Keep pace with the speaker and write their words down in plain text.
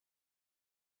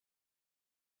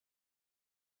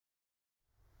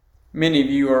Many of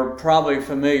you are probably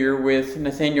familiar with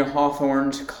Nathaniel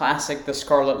Hawthorne's classic, The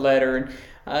Scarlett Letter.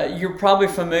 And you're probably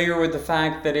familiar with the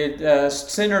fact that it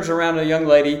centers around a young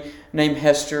lady named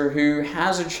Hester who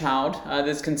has a child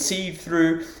that's conceived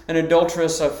through an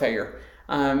adulterous affair.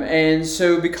 And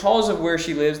so because of where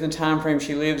she lives, the time frame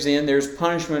she lives in, there's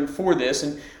punishment for this.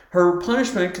 And her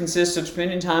punishment consists of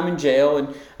spending time in jail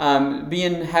and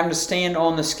having to stand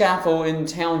on the scaffold in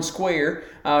town square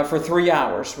for 3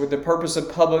 hours with the purpose of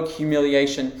public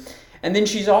humiliation. And then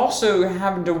she's also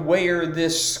having to wear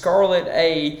this scarlet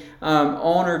A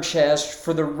on her chest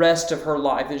for the rest of her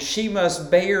life. That she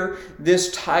must bear this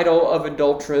title of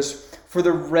adulteress for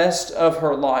the rest of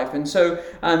her life. And so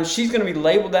she's going to be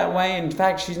labeled that way. In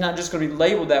fact, she's not just going to be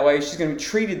labeled that way, she's going to be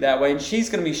treated that way. And she's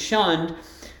going to be shunned.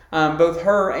 Both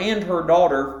her and her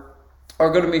daughter are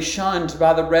going to be shunned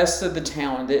by the rest of the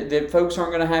town. That folks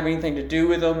aren't going to have anything to do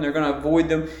with them. They're going to avoid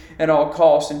them at all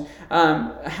costs. And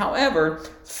however,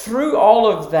 through all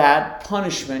of that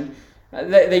punishment,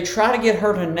 they try to get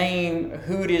her to name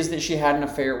who it is that she had an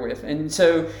affair with. And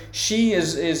so she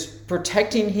is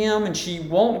protecting him, and she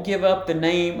won't give up the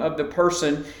name of the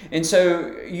person. And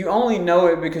so you only know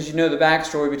it because you know the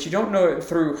backstory, but you don't know it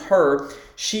through her.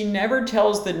 She never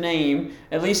tells the name,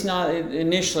 at least not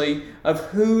initially, of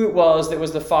who it was that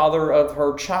was the father of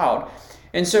her child.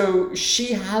 And so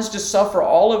she has to suffer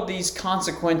all of these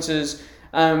consequences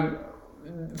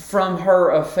from her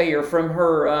affair, from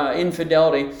her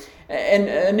infidelity. And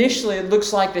initially it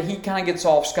looks like that he kind of gets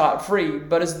off scot-free.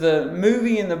 But as the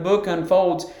movie and the book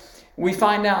unfolds, we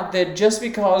find out that just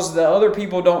because the other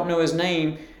people don't know his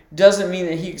name doesn't mean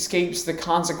that he escapes the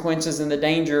consequences and the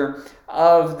danger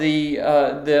of the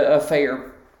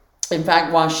affair. In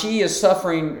fact, while she is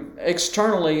suffering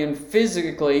externally and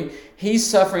physically, he's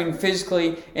suffering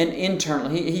physically and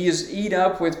internally. He is eat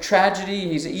up with tragedy.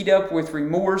 He's eat up with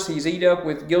remorse. He's eat up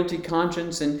with guilty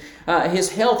conscience. And his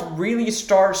health really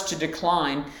starts to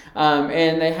decline.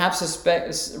 And they have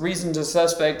reason to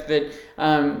suspect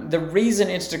that the reason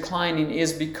it's declining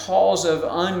is because of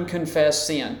unconfessed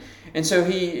sin. And so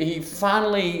he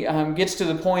finally gets to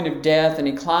the point of death, and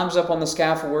he climbs up on the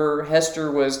scaffold where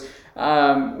Hester was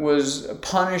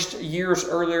punished years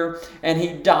earlier, and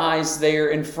he dies there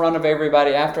in front of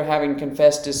everybody after having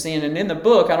confessed his sin. And in the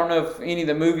book, I don't know if any of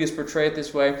the movies portray it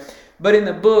this way, but in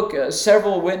the book,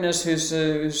 several witnesses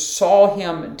who saw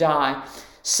him die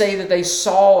say that they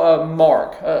saw a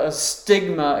mark, a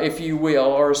stigma, if you will,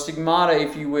 or a stigmata,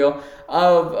 if you will,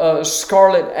 of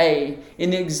Scarlet A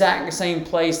in the exact same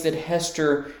place that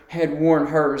Hester had worn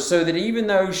hers. So that even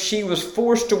though she was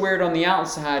forced to wear it on the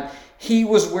outside, he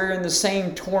was wearing the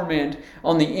same torment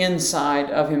on the inside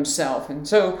of himself. And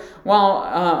so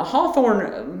while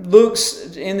Hawthorne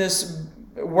looks in this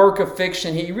work of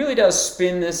fiction, he really does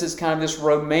spin this as kind of this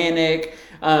romantic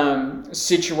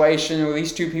situation where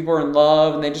these two people are in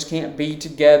love and they just can't be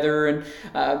together.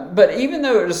 And but even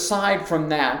though aside from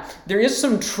that, there is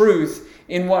some truth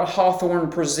in what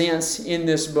Hawthorne presents in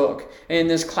this book, in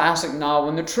this classic novel.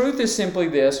 And the truth is simply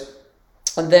this,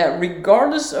 that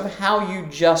regardless of how you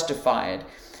justify it,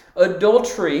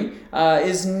 adultery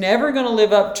is never going to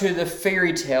live up to the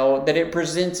fairy tale that it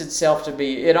presents itself to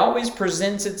be. It always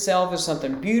presents itself as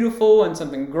something beautiful and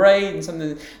something great and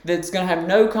something that's going to have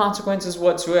no consequences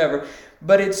whatsoever.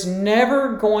 But it's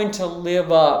never going to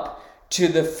live up to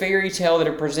the fairy tale that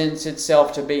it presents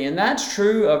itself to be. And that's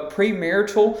true of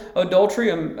premarital adultery,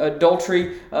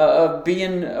 adultery of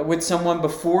being with someone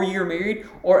before you're married,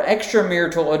 or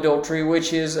extramarital adultery,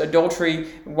 which is adultery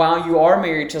while you are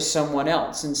married to someone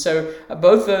else. And so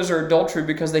both those are adultery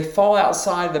because they fall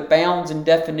outside the bounds and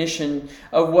definition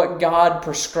of what God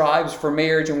prescribes for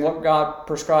marriage and what God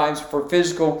prescribes for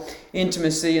physical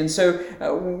intimacy. And so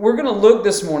we're going to look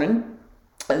this morning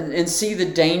and see the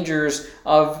dangers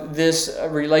of this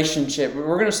relationship.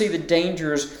 We're going to see the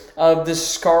dangers of this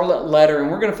scarlet letter,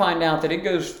 and we're going to find out that it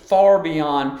goes far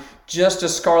beyond just a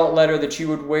scarlet letter that you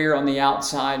would wear on the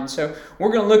outside. And so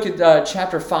we're going to look at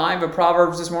chapter 5 of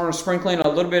Proverbs this morning, sprinkling a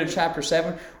little bit of chapter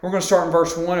 7. We're going to start in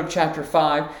verse 1 of chapter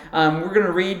 5. We're going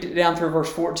to read down through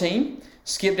verse 14,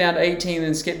 skip down to 18,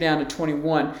 and skip down to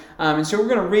 21. And so we're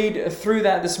going to read through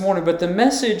that this morning, but the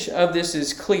message of this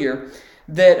is clear,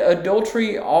 that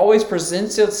adultery always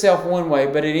presents itself one way,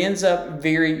 but it ends up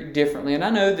very differently. And I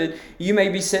know that you may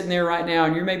be sitting there right now,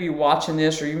 and you may be watching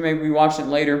this, or you may be watching it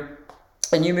later,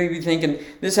 and you may be thinking,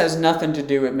 this has nothing to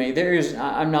do with me.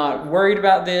 I'm not worried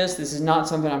about this. This is not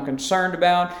something I'm concerned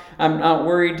about. I'm not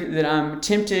worried that I'm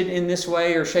tempted in this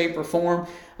way or shape or form.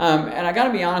 And I got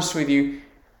to be honest with you,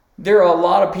 there are a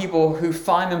lot of people who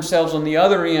find themselves on the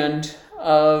other end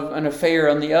of an affair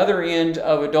on the other end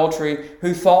of adultery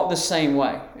who thought the same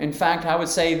way. In fact, I would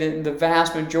say that the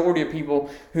vast majority of people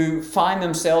who find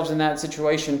themselves in that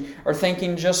situation are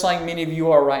thinking just like many of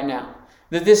you are right now.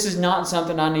 That this is not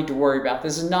something I need to worry about.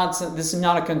 This is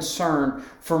not a concern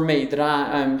for me. That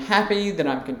I'm happy, that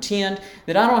I'm content,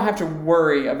 that I don't have to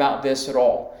worry about this at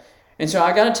all. And so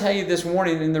I got to tell you this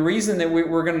morning, and the reason that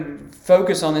we're going to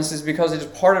focus on this is because it's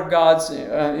part of God's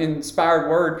inspired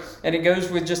word, and it goes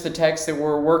with just the text that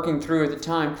we're working through at the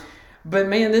time. But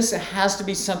man, this has to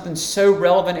be something so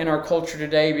relevant in our culture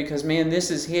today because, man,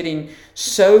 this is hitting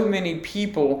so many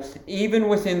people, even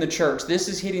within the church. This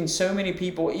is hitting so many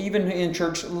people, even in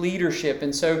church leadership.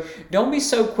 And so don't be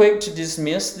so quick to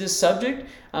dismiss this subject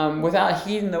without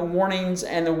heeding the warnings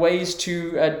and the ways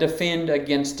to defend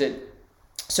against it.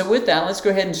 So with that, let's go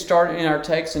ahead and start in our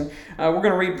text, and we're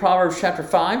going to read Proverbs chapter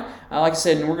 5, like I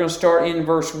said, and we're going to start in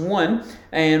verse 1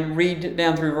 and read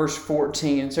down through verse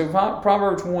 14. So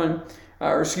Proverbs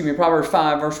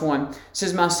 5, verse 1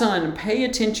 says, "My son, pay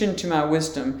attention to my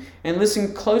wisdom and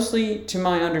listen closely to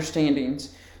my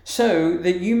understandings, so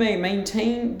that you may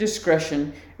maintain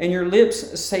discretion and your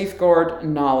lips safeguard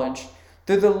knowledge.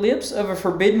 Through the lips of a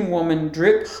forbidden woman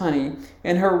drip honey,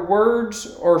 and her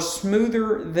words are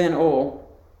smoother than oil.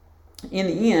 In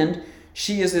the end,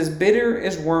 she is as bitter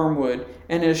as wormwood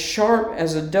and as sharp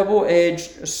as a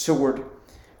double-edged sword.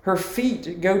 Her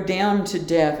feet go down to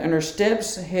death, and her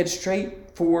steps head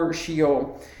straight for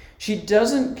Sheol. She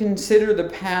doesn't consider the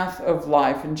path of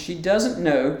life, and she doesn't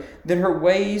know that her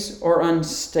ways are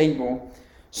unstable.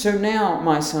 So now,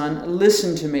 my son,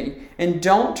 listen to me, and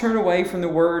don't turn away from the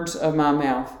words of my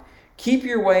mouth. Keep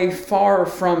your way far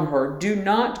from her. Do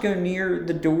not go near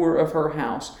the door of her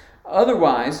house.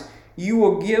 Otherwise, you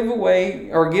will give away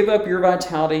or give up your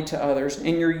vitality to others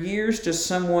and your years to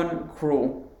someone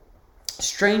cruel.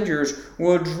 Strangers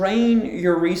will drain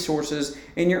your resources,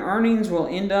 and your earnings will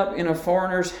end up in a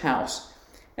foreigner's house.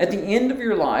 At the end of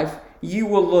your life, you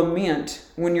will lament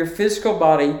when your physical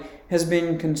body has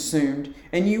been consumed,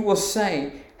 and you will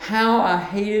say, 'How I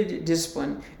hated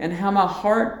discipline, and how my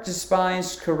heart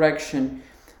despised correction.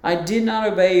 I did not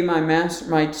obey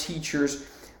my teachers,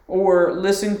 or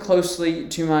listen closely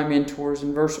to my mentors.'"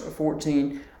 In verse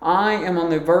 14, "I am on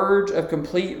the verge of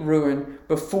complete ruin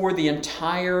before the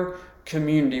entire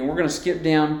community." We're going to skip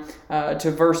down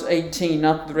to verse 18.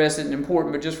 Not that the rest isn't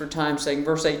important, but just for time's sake.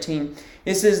 Verse 18,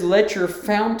 it says, "Let your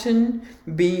fountain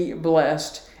be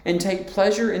blessed, and take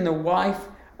pleasure in the wife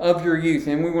of your youth."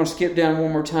 And we want to skip down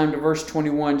one more time to verse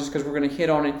 21, just because we're going to hit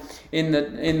on it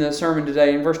in the sermon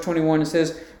today. In verse 21, it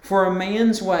says, "For a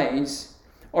man's ways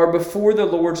are before the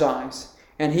Lord's eyes,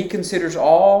 and he considers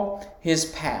all his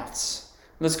paths."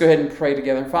 Let's go ahead and pray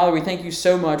together. Father, we thank you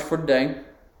so much for today.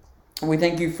 We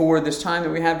thank you for this time that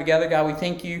we have together, God. We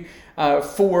thank you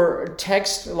for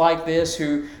texts like this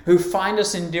who find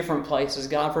us in different places,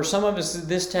 God. For some of us,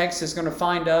 this text is going to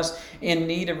find us in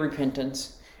need of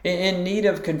repentance, in need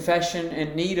of confession,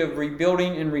 in need of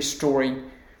rebuilding and restoring.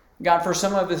 God, for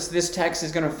some of us, this text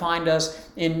is going to find us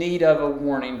in need of a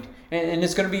warning. And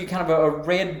it's going to be kind of a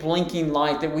red blinking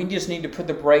light that we just need to put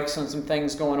the brakes on some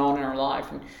things going on in our life.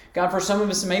 And God, for some of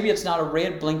us, maybe it's not a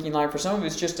red blinking light. For some of us,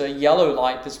 it's just a yellow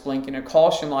light that's blinking, a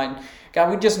caution light. God,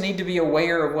 we just need to be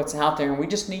aware of what's out there. And we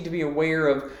just need to be aware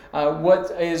of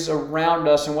what is around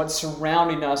us and what's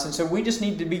surrounding us. And so we just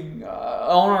need to be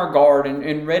on our guard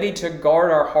and ready to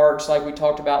guard our hearts like we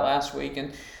talked about last week.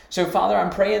 And so, Father,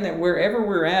 I'm praying that wherever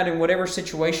we're at, in whatever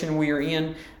situation we are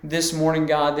in this morning,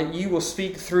 God, that you will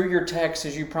speak through your text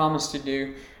as you promised to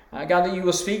do. God, that you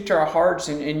will speak to our hearts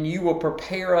and you will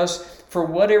prepare us for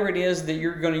whatever it is that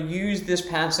you're going to use this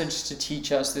passage to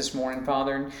teach us this morning,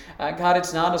 Father. And God,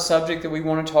 it's not a subject that we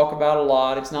want to talk about a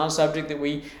lot. It's not a subject that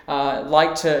we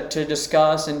like to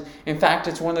discuss. And in fact,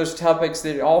 it's one of those topics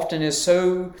that often is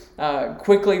so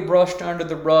quickly brushed under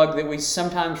the rug that we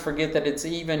sometimes forget that it's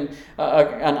even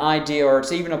an idea or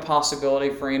it's even a possibility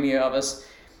for any of us.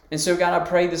 And so, God, I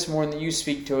pray this morning that you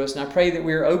speak to us. And I pray that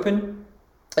we are open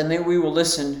and that we will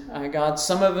listen, God,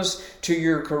 some of us to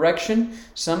your correction,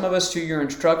 some of us to your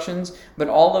instructions, but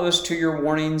all of us to your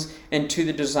warnings and to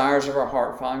the desires of our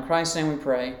heart. Father, in Christ's name we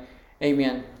pray.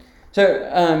 Amen.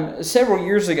 So several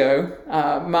years ago,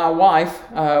 my wife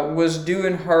was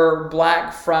doing her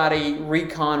Black Friday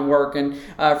recon work. And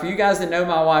for you guys that know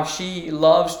my wife, she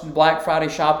loves Black Friday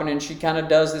shopping, and she kind of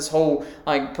does this whole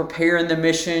like preparing the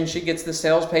mission. She gets the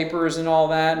sales papers and all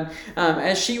that. And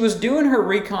as she was doing her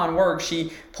recon work,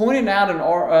 she pointed out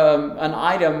an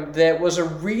item that was a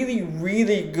really,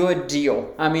 really good deal.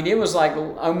 I mean, it was like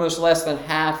almost less than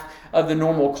half of the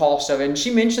normal cost of it. And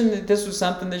she mentioned that this was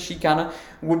something that she kind of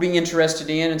would be interested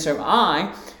in. And so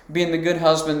I, being the good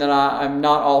husband that I'm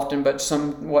not often, but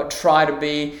somewhat try to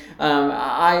be,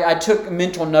 I took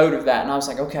mental note of that. And I was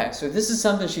like, okay, so this is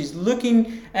something she's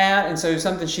looking at, and so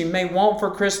something she may want for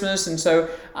Christmas. And so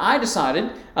I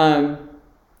decided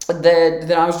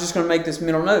that I was just going to make this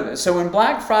mental note of it. So when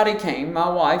Black Friday came, my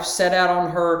wife set out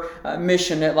on her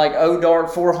mission at like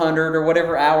 400 or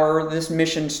whatever hour this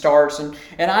mission starts, and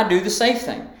I do the safe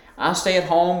thing. I stay at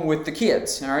home with the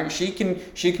kids. All right, she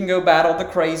can go battle the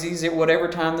crazies at whatever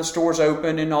time the store's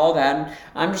open and all that. And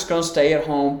I'm just going to stay at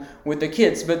home with the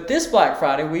kids. But this Black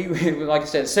Friday, we like I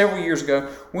said several years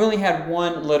ago, we only had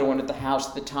one little one at the house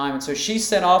at the time, and so she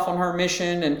set off on her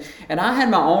mission, and I had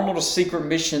my own little secret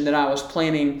mission that I was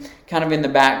planning kind of in the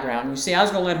background. You see, I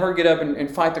was going to let her get up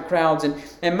and fight the crowds,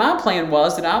 and my plan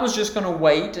was that I was just going to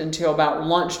wait until about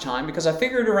lunchtime, because I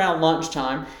figured around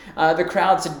lunchtime the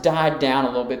crowds had died down a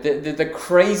little bit. The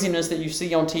craziness that you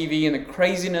see on TV and the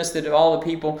craziness that all the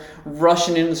people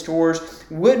rushing in the stores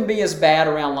wouldn't be as bad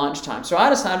around lunchtime. So I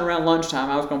decided around lunchtime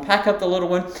I was going to pack up the little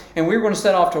one, and we were going to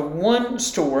set off to one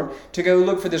store to go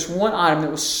look for this one item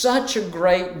that was such a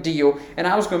great deal, and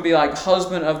I was going to be like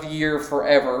husband of the year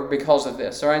forever because of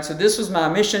this. All right, so this was my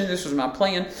mission, this was my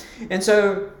plan, and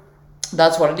so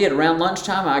that's what I did. Around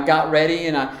lunchtime, I got ready,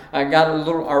 and I got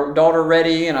our daughter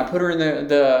ready, and I put her in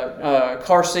the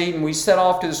car seat, and we set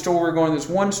off to the store. We were going to this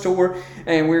one store,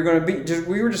 and it's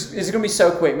going to be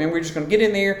so quick, man. We're just going to get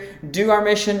in there, do our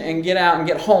mission, and get out and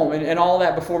get home, and all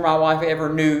that before my wife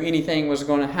ever knew anything was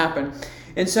going to happen.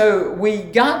 And so we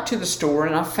got to the store,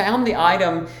 and I found the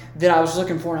item that I was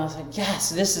looking for, and I was like, yes,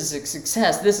 this is a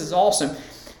success. This is awesome.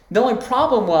 The only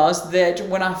problem was that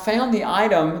when I found the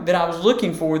item that I was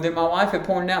looking for, that my wife had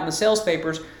pointed out in the sales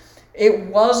papers, it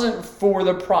wasn't for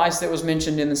the price that was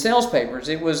mentioned in the sales papers.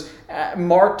 It was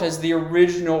marked as the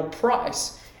original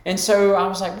price. And so I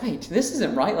was like, wait, this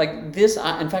isn't right. Like this,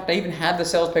 in fact, I even had the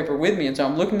sales paper with me. And so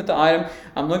I'm looking at the item,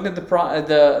 I'm looking at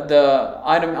the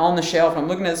item on the shelf, and I'm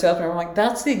looking at the sales paper. I'm like,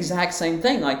 that's the exact same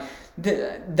thing. Like,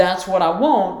 that's what I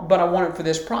want, but I want it for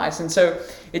this price. And so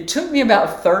it took me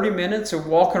about 30 minutes of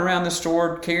walking around the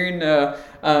store carrying the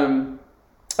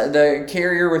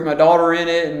carrier with my daughter in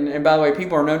it. And by the way,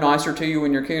 people are no nicer to you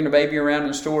when you're carrying a baby around in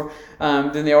the store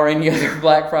than they are any other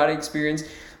Black Friday experience.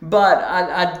 But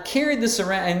I carried this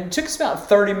around, and it took us about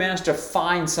 30 minutes to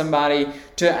find somebody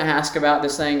to ask about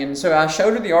this thing. And so I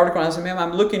showed her the article, and I said, ma'am,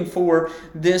 I'm looking for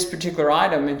this particular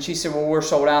item. And she said, well, we're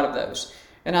sold out of those.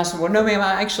 And I said, well, no, ma'am,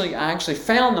 I actually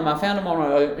found them. I found them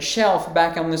on a shelf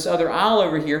back on this other aisle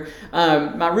over here.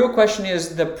 My real question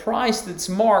is, the price that's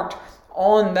marked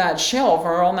on that shelf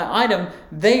or on that item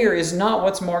there is not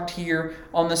what's marked here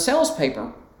on the sales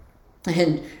paper.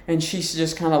 And she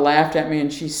just kind of laughed at me,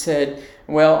 and she said,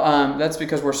 well, that's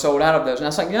because we're sold out of those. And I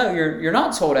was like, no, you're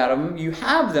not sold out of them. You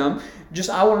have them. Just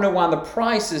I want to know why the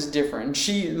price is different. And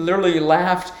she literally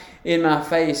laughed in my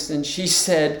face, and she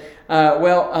said,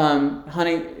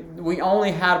 honey, we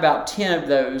only had about 10 of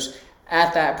those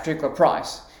at that particular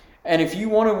price. And if you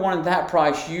wanted one at that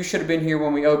price, you should have been here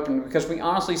when we opened, because we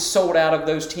honestly sold out of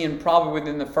those 10 probably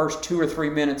within the first 2 or 3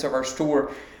 minutes of our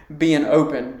store being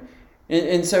open.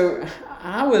 And so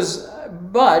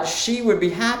but she would be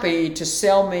happy to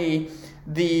sell me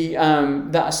the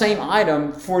same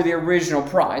item for the original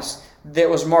price that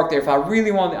was marked there. If I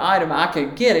really wanted the item, I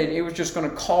could get it. It was just going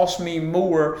to cost me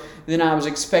more than I was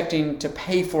expecting to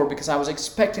pay for, because I was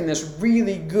expecting this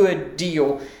really good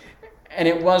deal, and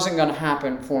it wasn't going to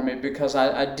happen for me because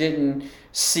I didn't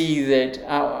see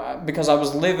that, because I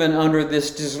was living under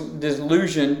this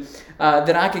delusion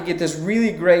that I could get this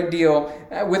really great deal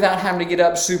without having to get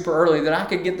up super early, that I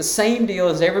could get the same deal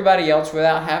as everybody else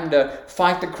without having to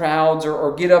fight the crowds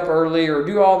or get up early or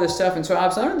do all this stuff. And so I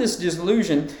was under this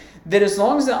delusion that as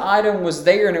long as the item was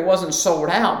there and it wasn't sold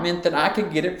out, meant that I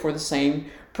could get it for the same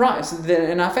price.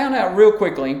 And I found out real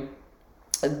quickly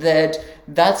that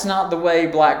that's not the way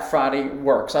Black Friday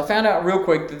works. I found out real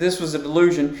quick that this was a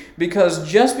delusion, because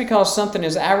just because something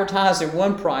is advertised at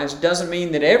one price doesn't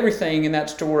mean that everything in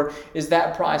that store is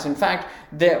that price. In fact,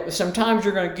 that sometimes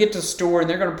you're going to get to the store and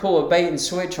they're going to pull a bait and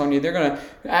switch on you. They're going to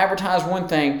advertise one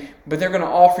thing, but they're going to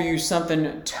offer you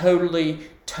something totally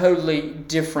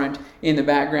different in the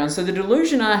background. So the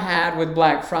delusion I had with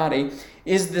Black Friday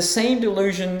is the same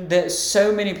delusion that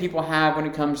so many people have when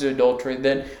it comes to adultery.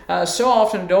 That so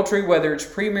often adultery, whether it's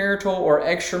premarital or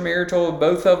extramarital,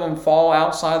 both of them fall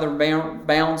outside the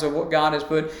bounds of what God has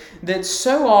put. That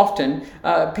so often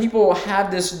people have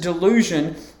this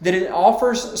delusion that it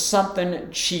offers something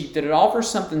cheap, that it offers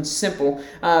something simple,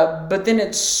 but then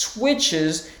it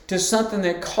switches to something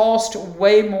that costs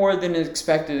way more than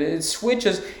expected. It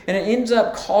switches and it ends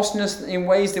up costing us in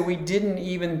ways that we didn't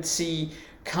even see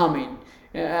coming.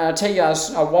 I tell you,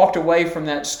 I walked away from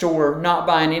that store not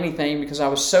buying anything because I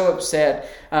was so upset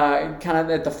kind of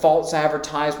at the false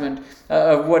advertisement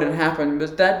of what had happened.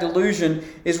 But that delusion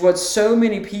is what so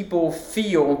many people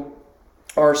feel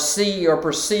or see or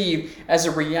perceive as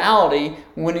a reality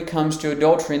when it comes to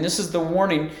adultery. And this is the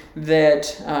warning that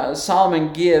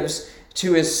Solomon gives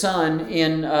to his son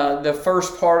in the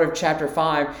first part of chapter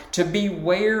 5, to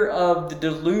beware of the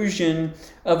delusion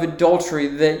of adultery,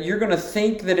 that you're going to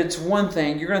think that it's one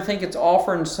thing, you're going to think it's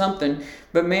offering something,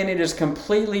 but man, it is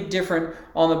completely different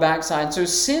on the backside. So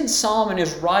since Solomon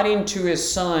is writing to his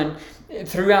son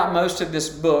throughout most of this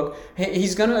book,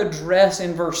 he's going to address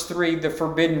in verse 3 the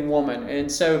forbidden woman.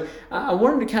 And so I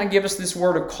wanted to kind of give us this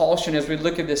word of caution as we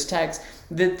look at this text,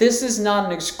 that this is not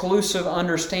an exclusive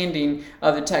understanding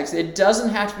of the text. It doesn't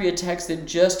have to be a text that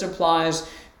just applies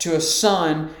to a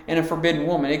son and a forbidden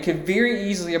woman. It could very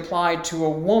easily apply to a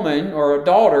woman or a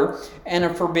daughter and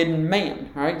a forbidden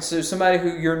man, right? So somebody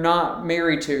who you're not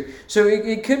married to. So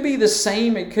it could be the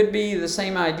same. It could be the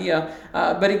same idea,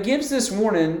 but it gives this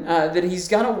warning that he's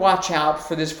got to watch out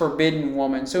for this forbidden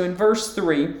woman. So in verse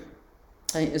 3,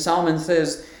 Solomon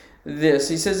says this.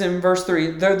 He says in verse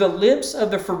 3, "Though the lips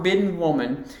of the forbidden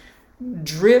woman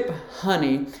drip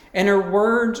honey, and her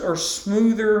words are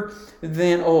smoother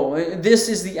than oil." This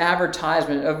is the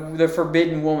advertisement of the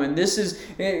forbidden woman. This is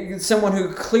someone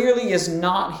who clearly is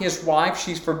not his wife.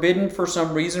 She's forbidden for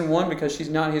some reason. One, because she's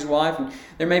not his wife, and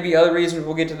there may be other reasons.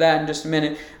 We'll get to that in just a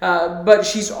minute. But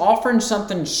she's offering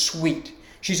something sweet.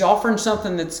 She's offering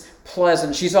something that's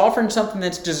pleasant. She's offering something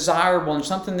that's desirable and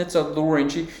something that's alluring.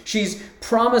 She's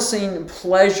promising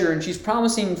pleasure, and she's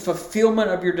promising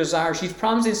fulfillment of your desire. She's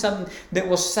promising something that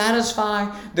will satisfy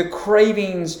the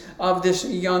cravings of this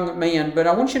young man. But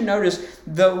I want you to notice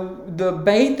the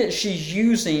bait that she's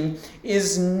using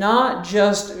is not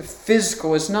just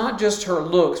physical. It's not just her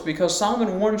looks, because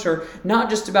Solomon warns her not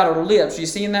just about her lips. You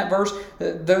see in that verse,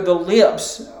 the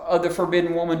lips of the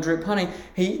forbidden woman drip honey.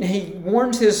 He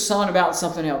warns his son about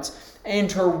something else.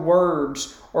 And her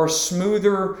words are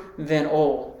smoother than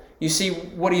oil. You see,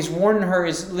 what he's warning her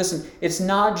is, listen, it's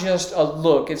not just a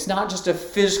look. It's not just a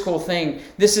physical thing.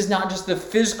 This is not just the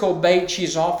physical bait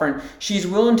she's offering. She's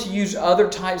willing to use other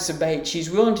types of bait. She's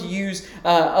willing to use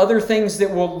other things that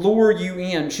will lure you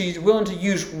in. She's willing to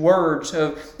use words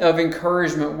of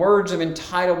encouragement, words of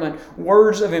entitlement,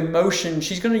 words of emotion.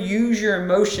 She's going to use your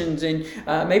emotions and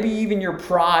maybe even your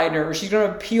pride, or she's going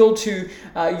to appeal to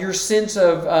your sense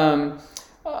of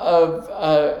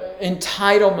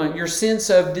entitlement, your sense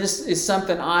of this is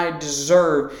something I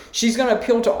deserve. She's going to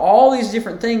appeal to all these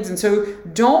different things. And so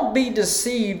don't be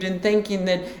deceived in thinking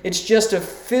that it's just a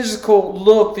physical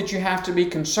look that you have to be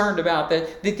concerned about,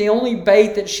 that the only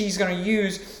bait that she's going to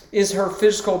use is her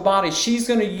physical body. She's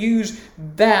going to use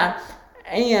that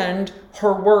and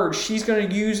her words. She's going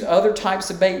to use other types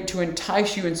of bait to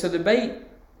entice you. And so the bait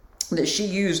that she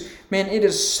used, man, it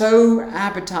is so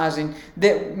appetizing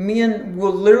that men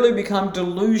will literally become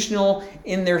delusional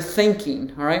in their thinking,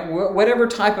 all right? Whatever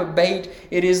type of bait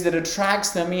it is that attracts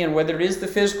them in, whether it is the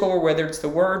physical or whether it's the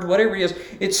word, whatever it is,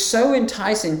 it's so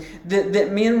enticing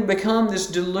that men become this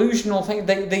delusional thing.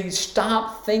 They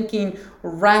stop thinking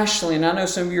rationally. And I know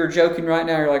some of you are joking right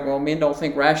now. You're like, well, men don't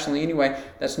think rationally anyway.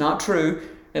 That's not true.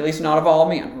 At least not of all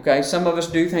men, okay? Some of us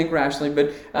do think rationally,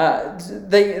 but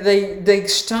they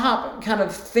stop kind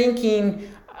of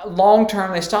thinking long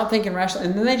term. They stop thinking rationally,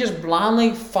 and then they just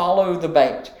blindly follow the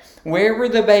bait. Wherever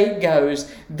the bait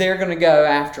goes, they're going to go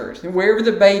after it. Wherever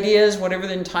the bait is, whatever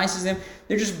that entices them,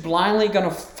 they're just blindly going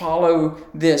to follow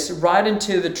this right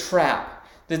into the trap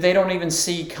that they don't even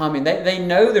see coming. They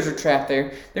know there's a trap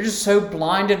there. They're just so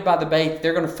blinded by the bait,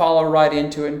 they're going to follow right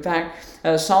into it. In fact,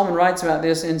 Solomon writes about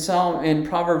this in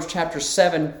Proverbs chapter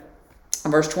 7,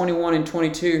 verse 21 and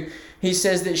 22. He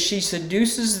says that she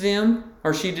seduces them,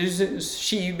 or she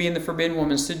being the forbidden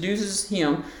woman, seduces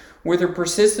him with her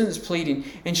persistent pleading,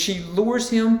 and she lures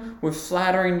him with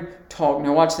flattering talk.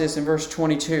 Now watch this in verse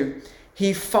 22.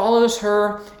 He follows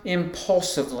her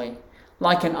impulsively,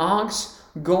 like an ox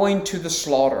going to the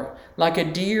slaughter, like a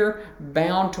deer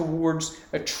bound towards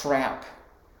a trap.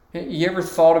 You ever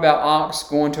thought about ox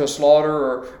going to a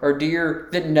slaughter, or deer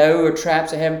that know a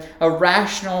trap's ahead? A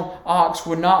rational ox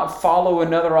would not follow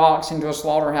another ox into a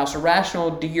slaughterhouse. A rational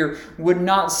deer would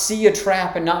not see a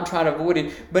trap and not try to avoid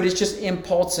it, but it's just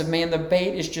impulsive, man. The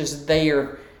bait is just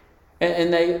there.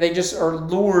 And they just are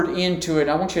lured into it.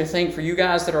 I want you to think, for you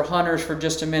guys that are hunters for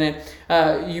just a minute,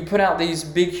 you put out these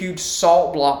big, huge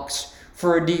salt blocks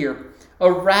for a deer.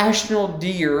 A rational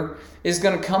deer is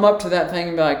going to come up to that thing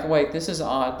and be like, wait, this is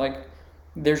odd. Like,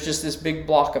 there's just this big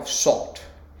block of salt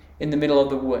in the middle of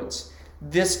the woods.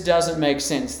 This doesn't make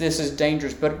sense. This is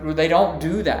dangerous. But they don't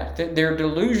do that. They're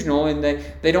delusional, and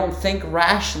they don't think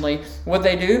rationally. What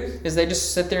they do is they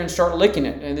just sit there and start licking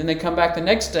it. And then they come back the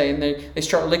next day and they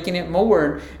start licking it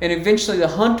more. And eventually the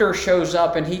hunter shows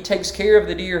up and he takes care of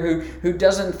the deer who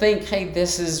doesn't think, hey,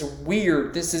 this is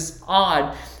weird. This is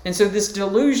odd. And so this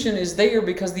delusion is there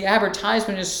because the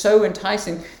advertisement is so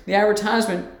enticing. The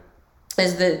advertisement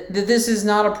is that this is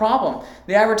not a problem.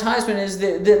 The advertisement is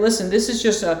that listen, this is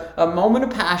just a moment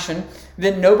of passion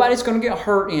that nobody's going to get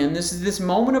hurt in. This is this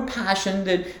moment of passion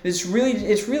that it's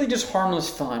really just harmless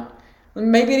fun.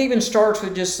 Maybe it even starts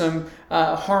with just some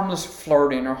harmless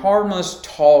flirting or harmless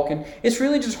talk, and it's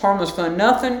really just harmless fun.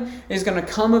 Nothing is going to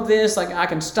come of this. Like, I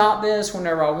can stop this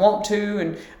whenever I want to,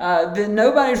 and then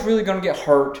nobody's really going to get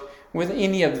hurt with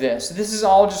any of this. This is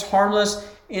all just harmless,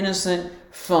 innocent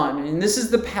fun, and this is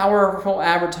the powerful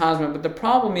advertisement. But the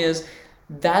problem is,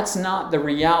 that's not the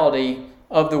reality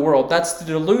of the world. That's the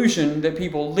delusion that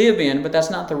people live in, but that's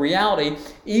not the reality,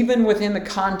 even within the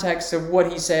context of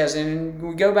what he says. And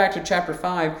we go back to chapter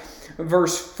 5,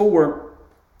 verse 4,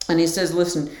 and he says,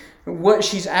 listen, what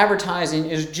she's advertising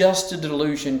is just a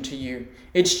delusion to you.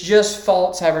 It's just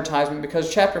false advertisement,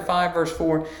 because chapter 5, verse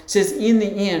 4 says, in the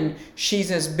end,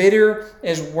 she's as bitter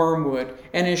as wormwood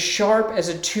and as sharp as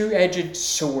a two-edged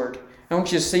sword. I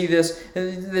want you to see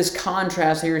this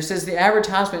contrast here. It says the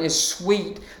advertisement is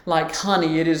sweet like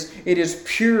honey. It is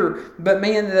pure, but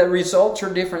man, the results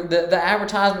are different. The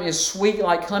advertisement is sweet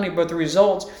like honey, but the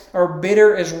results are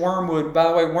bitter as wormwood. By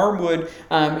the way, wormwood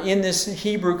in this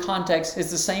Hebrew context is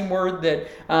the same word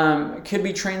that could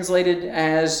be translated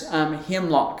as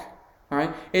hemlock. All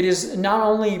right. It is not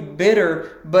only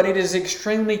bitter, but it is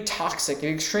extremely toxic,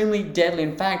 extremely deadly.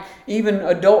 In fact, even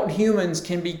adult humans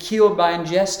can be killed by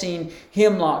ingesting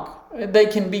hemlock. They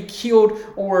can be killed,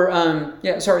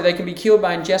 they can be killed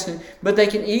by ingesting, but they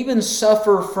can even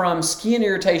suffer from skin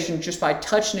irritation just by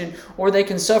touching it, or they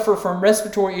can suffer from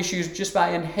respiratory issues just by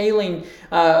inhaling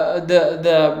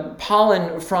the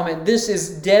pollen from it. This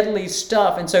is deadly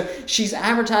stuff. And so she's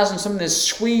advertising something that's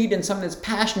sweet and something that's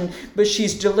passionate, but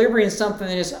she's delivering something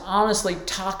that is honestly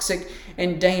toxic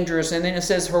and dangerous. And then it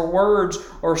says her words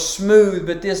are smooth,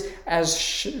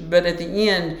 but at the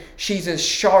end she's as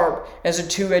sharp as a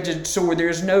two-edged sword.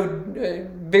 There's no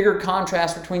bigger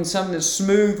contrast between something that's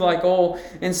smooth like oil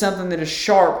and something that is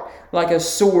sharp like a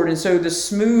sword. And so the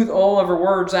smooth oil of her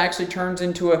words actually turns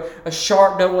into a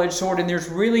sharp double-edged sword. And there's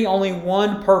really only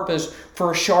one purpose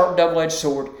for a sharp double-edged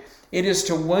sword. It is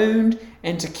to wound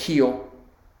and to kill.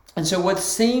 And so what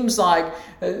seems like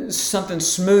something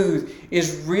smooth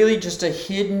is really just a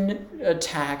hidden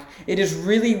attack. It is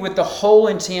really with the whole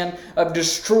intent of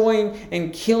destroying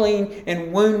and killing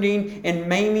and wounding and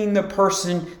maiming the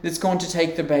person that's going to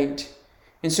take the bait.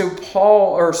 And so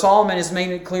Solomon has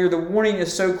made it clear, the warning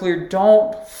is so clear,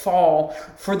 don't fall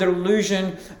for the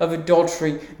illusion of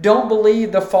adultery. Don't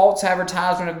believe the false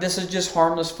advertisement of this is just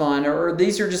harmless fun, or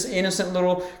these are just innocent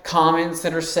little comments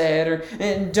that are said,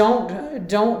 and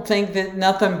don't think that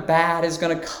nothing bad is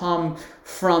going to come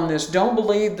from this. Don't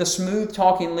believe the smooth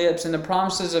talking lips and the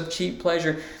promises of cheap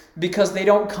pleasure, because they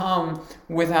don't come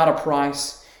without a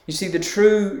price. You see, the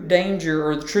true danger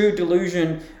or the true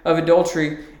delusion of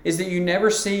adultery is that you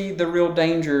never see the real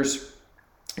dangers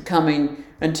coming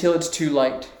until it's too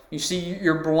late. You see,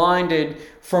 you're blinded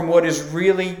from what is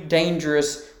really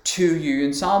dangerous to you.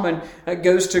 And Solomon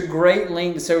goes to great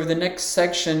lengths over the next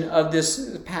section of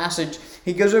this passage.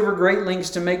 He goes over great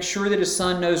lengths to make sure that his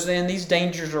son knows that these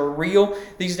dangers are real,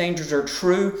 these dangers are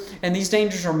true, and these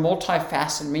dangers are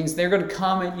multifaceted. It means they're going to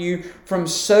come at you from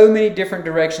so many different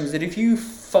directions that if you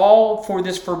fall for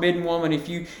this forbidden woman, if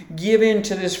you give in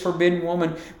to this forbidden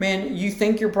woman, man, you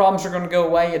think your problems are going to go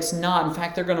away. It's not. In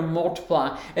fact, they're going to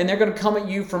multiply, and they're going to come at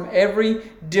you from every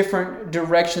different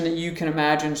direction that you can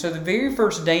imagine. So the very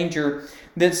first danger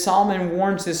that Solomon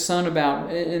warns his son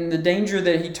about, and the danger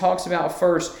that he talks about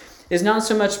first, is not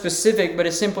so much specific, but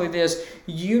it's simply this: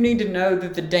 you need to know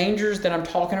that the dangers that I'm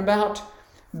talking about,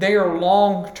 They are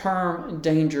long-term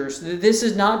dangers. This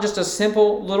is not just a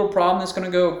simple little problem that's going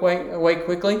to go away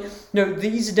quickly. No,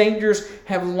 these dangers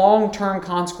have long-term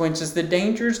consequences. The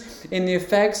dangers and the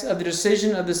effects of the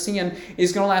decision of the sin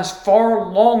is going to last far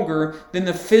longer than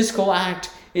the physical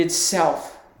act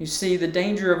itself. You see, the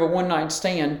danger of a one-night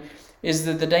stand is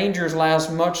that the dangers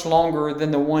last much longer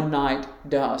than the one night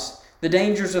does. The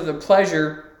dangers of the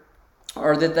pleasure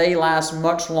or that they last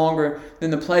much longer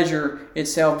than the pleasure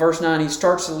itself. Verse 9, he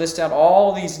starts to list out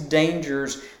all these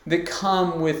dangers that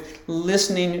come with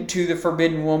listening to the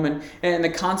forbidden woman and the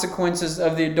consequences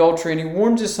of the adultery. And he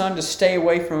warns his son to stay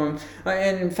away from him.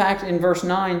 And in fact, in verse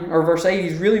 9 or verse 8,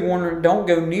 he's really warning him, don't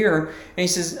go near her. And he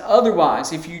says,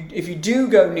 otherwise, if you do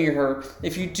go near her,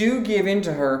 if you do give in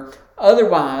to her,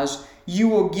 otherwise you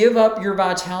will give up your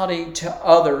vitality to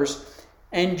others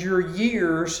and your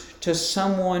years to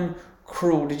someone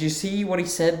cruel. Did you see what he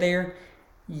said there?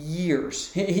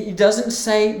 Years. He doesn't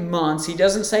say months. He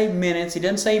doesn't say minutes. He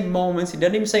doesn't say moments. He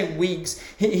doesn't even say weeks.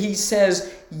 He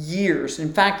says years.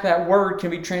 In fact, that word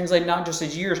can be translated not just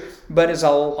as years, but as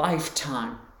a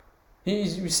lifetime.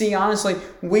 You see, honestly,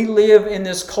 we live in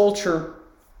this culture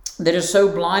that is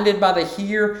so blinded by the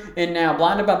here and now,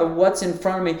 blinded by the what's in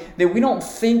front of me, that we don't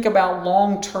think about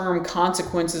long-term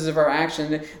consequences of our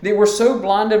actions. That we're so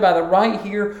blinded by the right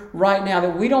here, right now,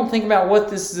 that we don't think about what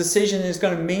this decision is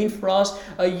going to mean for us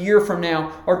a year from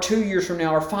now, or 2 years from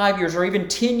now, or 5 years, or even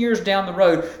 10 years down the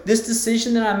road. This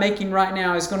decision that I'm making right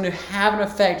now is going to have an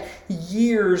effect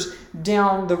years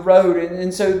down the road.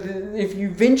 And so if you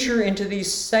venture into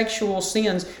these sexual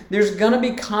sins, there's going to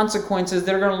be consequences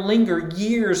that are going to linger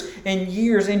years and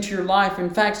years into your life. In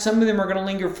fact, some of them are going to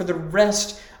linger for the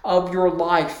rest of your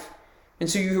life. And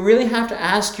so you really have to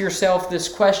ask yourself this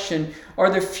question: are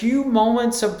the few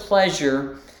moments of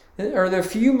pleasure, are the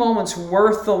few moments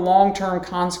worth the long-term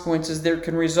consequences that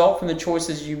can result from the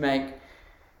choices you make?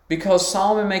 Because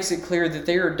Solomon makes it clear that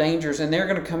there are dangers and they're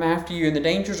going to come after you, and the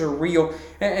dangers are real.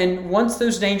 And once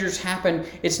those dangers happen,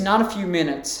 it's not a few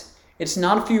minutes. It's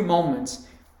not a few moments.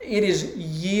 It is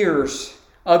years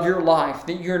of your life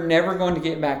that you're never going to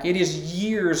get back. It is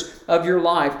years of your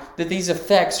life that these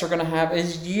effects are going to have. It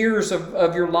is years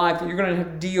of your life that you're going to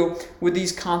have to deal with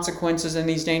these consequences and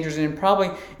these dangers, and probably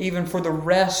even for the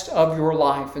rest of your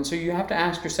life. And so you have to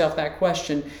ask yourself that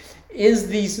question: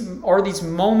 are these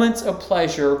moments of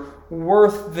pleasure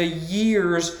worth the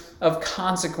years of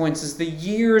consequences, the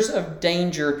years of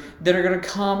danger that are going to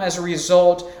come as a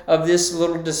result of this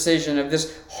little decision, of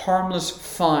this harmless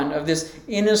fun, of this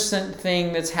innocent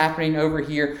thing that's happening over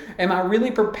here? Am I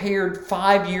really prepared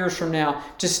 5 years from now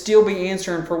to still be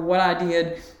answering for what I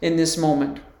did in this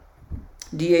moment?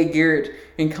 D.A. Garrett,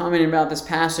 in commenting about this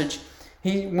passage,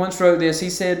 he once wrote this. He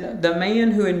said, "The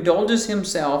man who indulges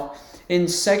himself in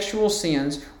sexual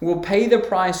sins will pay the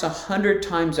price 100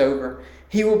 times over.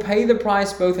 He will pay the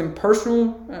price both in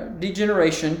personal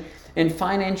degeneration and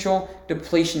financial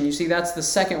depletion." You see, that's the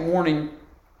second warning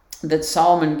that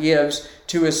Solomon gives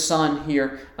to his son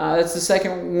here. That's the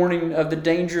second warning of the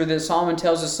danger that Solomon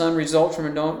tells his son results from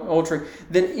adultery.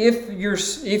 That if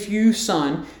you,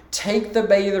 son, take the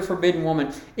bait of the forbidden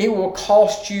woman, it will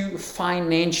cost you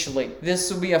financially.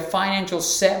 This will be a financial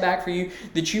setback for you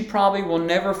that you probably will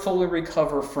never fully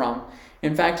recover from.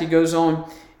 In fact, he goes on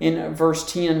in verse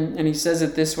 10 and he says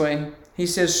it this way. He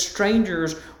says,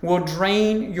 "Strangers will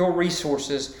drain your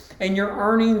resources and your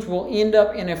earnings will end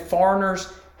up in a foreigner's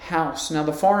house." Now,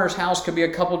 the foreigner's house could be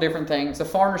a couple different things. The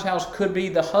foreigner's house could be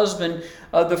the husband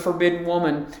of the forbidden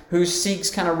woman who seeks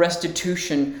kind of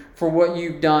restitution for what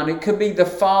you've done. It could be the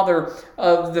father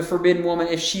of the forbidden woman,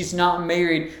 if she's not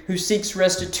married, who seeks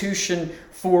restitution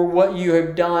for what you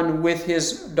have done with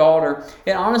his daughter.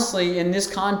 And honestly, in this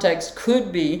context,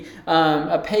 could be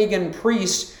a pagan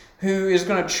priest who is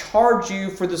going to charge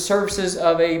you for the services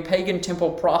of a pagan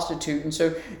temple prostitute. And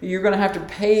so you're going to have to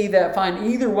pay that fine.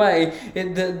 Either way,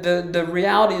 the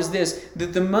reality is this: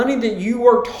 that the money that you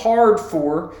worked hard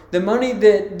for, the money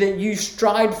that you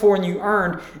strived for and you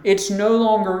earned, it's no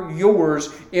longer yours.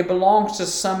 It belongs to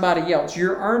somebody else.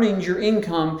 Your earnings, your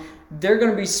income, they're going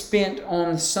to be spent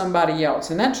on somebody else.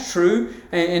 And that's true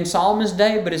in Solomon's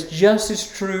day, but it's just as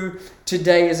true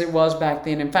today as it was back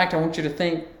then. In fact, I want you to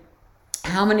think,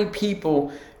 how many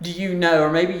people do you know,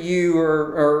 or maybe you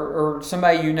or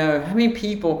somebody you know, how many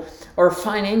people are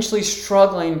financially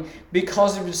struggling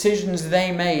because of decisions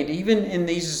they made? Even in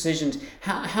these decisions,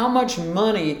 how much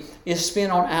money is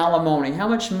spent on alimony? How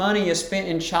much money is spent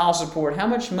in child support? How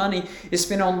much money is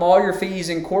spent on lawyer fees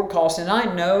and court costs? And I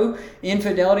know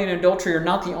infidelity and adultery are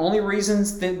not the only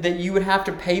reasons that you would have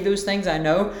to pay those things, I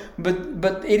know,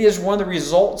 but it is one of the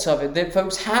results of it, that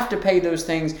folks have to pay those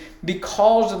things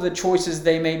because of the choices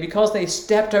they made, because they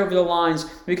stepped over the lines,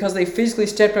 because they physically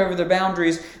stepped over the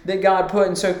boundaries that God put.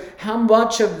 And so how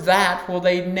much of that will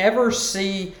they never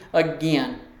see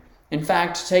again? In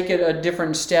fact, to take it a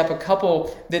different step, a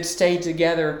couple that stayed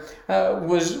together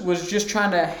was just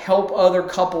trying to help other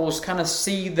couples kind of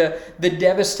see the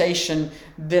devastation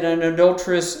that an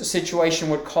adulterous situation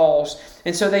would cause.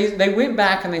 And so they went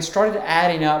back and they started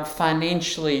adding up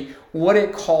financially what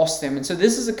it cost them. And so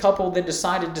this is a couple that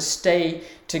decided to stay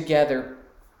together.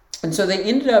 And so they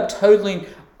ended up totaling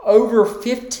over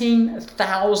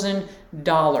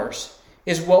 $15,000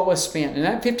 is what was spent. And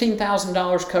that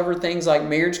 $15,000 covered things like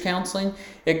marriage counseling.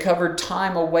 It covered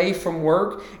time away from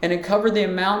work. And it covered the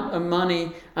amount of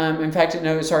money.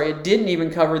 It didn't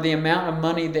even cover the amount of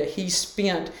money that he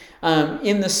spent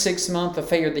in the 6-month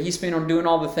affair, that he spent on doing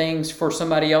all the things for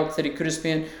somebody else that he could have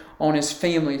spent on his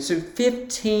family. So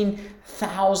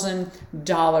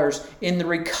 $15,000 in the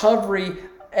recovery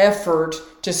effort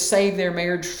to save their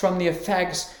marriage from the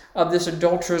effects of this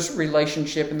adulterous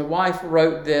relationship. And the wife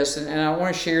wrote this, and I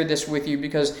want to share this with you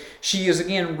because she is,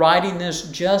 again, writing this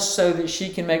just so that she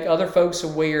can make other folks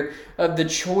aware of the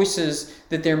choices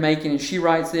that they're making. And she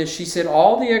writes this. She said,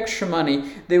 "All the extra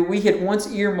money that we had once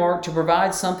earmarked to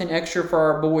provide something extra for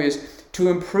our boys, to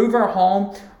improve our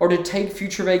home, or to take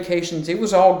future vacations, it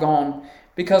was all gone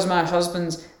because of my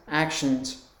husband's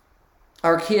actions.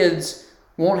 Our kids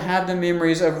won't have the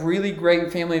memories of really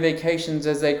great family vacations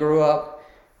as they grow up.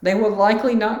 They will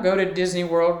likely not go to Disney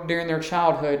World during their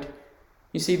childhood.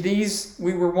 You see,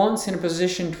 we were once in a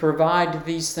position to provide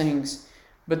these things,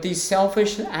 but these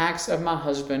selfish acts of my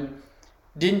husband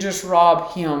didn't just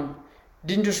rob him,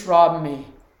 didn't just rob me,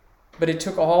 but it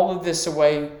took all of this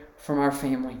away from our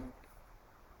family."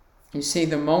 You see,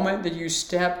 the moment that you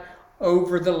step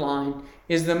over the line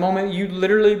is the moment you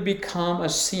literally become a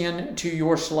sin to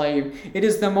your slave. It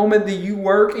is the moment that you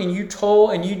work and you toil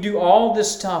and you do all this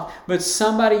stuff, but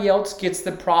somebody else gets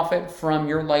the profit from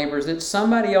your labors. That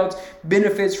somebody else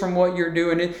benefits from what you're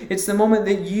doing. It's the moment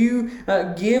that you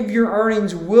give your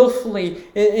earnings willfully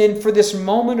and for this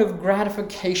moment of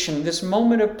gratification, this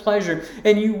moment of pleasure,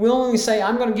 and you willingly say,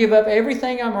 "I'm going to give up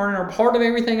everything I'm earning, or part of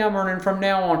everything I'm earning from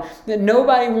now on." That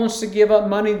nobody wants to give up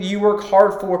money that you work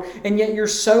hard for, and yet you're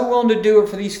so willing to do it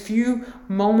for these few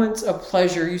moments of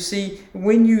pleasure. You see,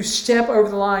 when you step over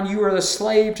the line, you are the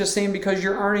slave to sin because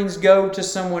your earnings go to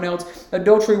someone else.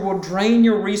 Adultery will drain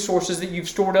your resources that you've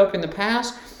stored up in the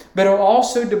past, but it'll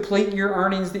also deplete your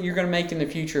earnings that you're going to make in the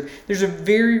future. There's a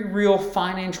very real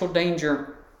financial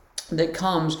danger that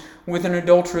comes with an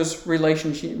adulterous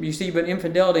relationship. You see, but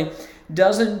infidelity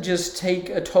doesn't just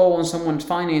take a toll on someone's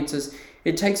finances.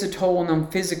 It takes a toll on them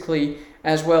physically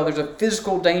as well. There's a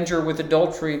physical danger with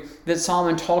adultery that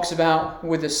Solomon talks about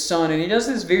with his son. And he does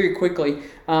this very quickly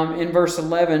in verse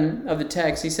 11 of the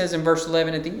text. He says in verse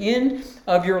 11, "At the end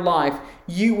of your life,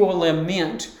 you will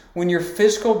lament when your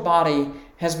physical body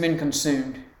has been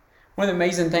consumed." One of the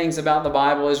amazing things about the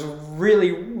Bible was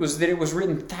that it was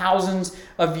written thousands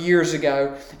of years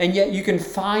ago. And yet you can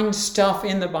find stuff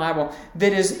in the Bible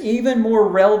that is even more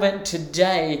relevant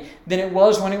today than it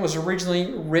was when it was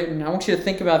originally written. I want you to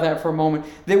think about that for a moment.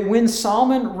 That when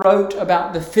Solomon wrote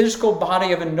about the physical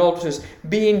body of an adulteress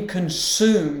being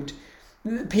consumed,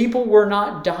 people were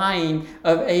not dying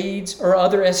of AIDS or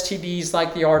other STDs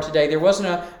like they are today. There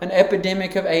wasn't an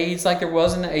epidemic of AIDS like there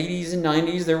was in the 80s and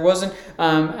 90s. There wasn't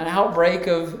an outbreak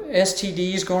of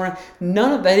STDs going on.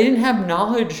 They didn't have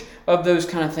knowledge of those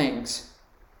kind of things.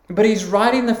 But he's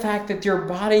writing the fact that your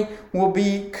body will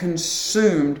be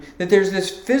consumed, that there's this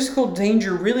physical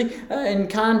danger really in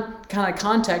kind of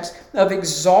context of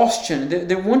exhaustion,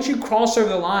 that once you cross over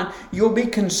the line, you'll be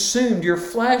consumed. Your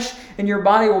flesh and your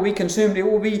body will be consumed. It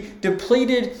will be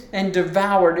depleted and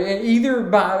devoured, either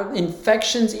by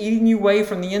infections eating you away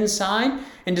from the inside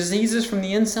and diseases from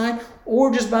the inside, or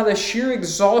just by the sheer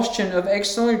exhaustion of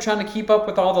externally trying to keep up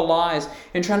with all the lies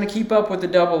and trying to keep up with the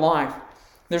double life.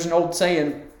 There's an old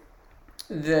saying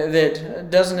that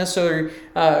doesn't necessarily,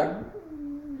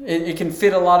 it can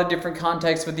fit a lot of different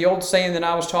contexts, but the old saying that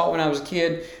I was taught when I was a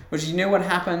kid was, you know what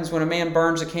happens when a man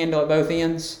burns a candle at both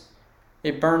ends?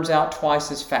 It burns out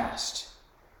twice as fast.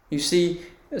 You see,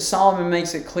 Solomon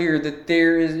makes it clear that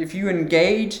if you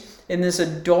engage in this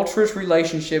adulterous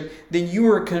relationship, then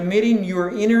you are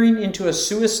entering into a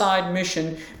suicide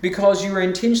mission, because you are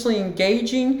intentionally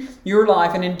engaging your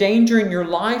life and endangering your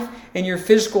life and your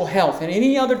physical health. And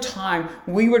any other time,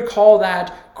 we would call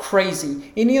that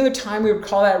crazy. Any other time, we would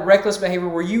call that reckless behavior,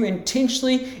 where you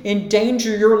intentionally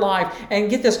endanger your life. And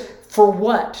get this, for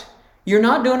what? You're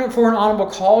not doing it for an honorable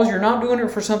cause. You're not doing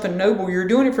it for something noble. You're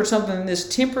doing it for something,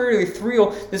 this temporary thrill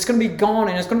that's going to be gone,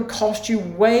 and it's going to cost you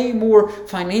way more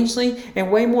financially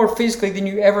and way more physically than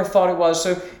you ever thought it was.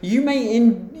 So you may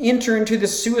enter into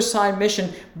this suicide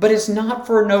mission, but it's not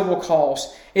for a noble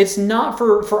cause. It's not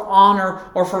for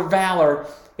honor or for valor.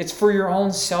 It's for your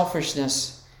own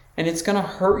selfishness. And it's going to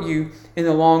hurt you in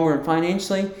the long run,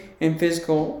 financially and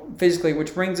physically,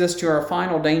 which brings us to our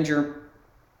final danger,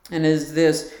 and is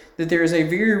this: that there is a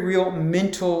very real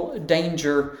mental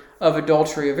danger of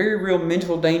adultery, a very real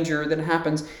mental danger that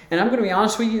happens. And I'm going to be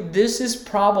honest with you, this is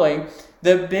probably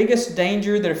the biggest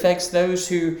danger that affects those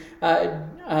who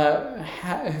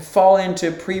fall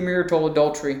into premarital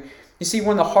adultery. You see,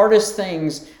 one of the hardest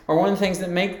things, or one of the things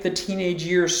that make the teenage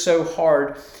years so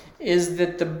hard, is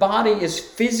that the body is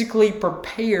physically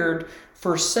prepared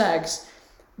for sex,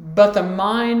 but the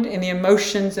mind and the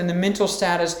emotions and the mental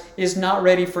status is not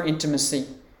ready for intimacy.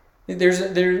 Those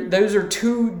are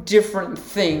two different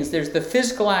things. There's the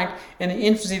physical act and the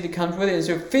intimacy that comes with it. And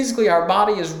so physically, our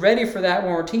body is ready for that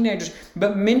when we're teenagers,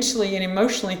 but mentally and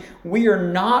emotionally, we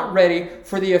are not ready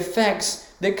for the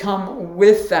effects that come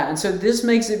with that. And so this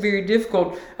makes it very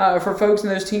difficult for folks in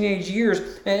those teenage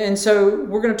years. And so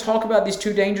we're going to talk about these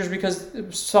two dangers, because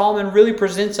Solomon really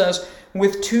presents us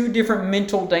with two different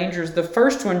mental dangers. The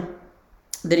first one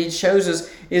that he shows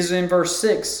us is in verse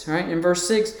 6. Right? In verse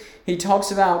 6, he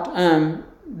talks about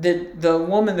that the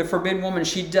woman, the forbidden woman,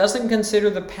 she doesn't consider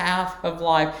the path of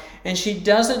life, and she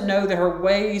doesn't know that her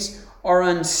ways are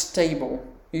unstable.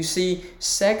 You see,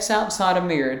 sex outside of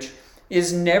marriage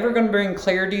is never going to bring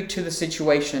clarity to the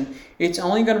situation. It's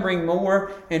only going to bring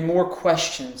more and more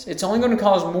questions. It's only going to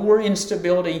cause more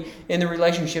instability in the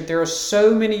relationship. There are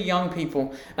so many young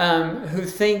people who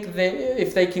think that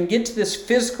if they can get to this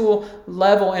physical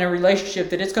level in a relationship,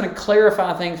 that it's going to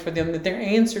clarify things for them, that they're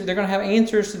going to have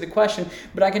answers to the question.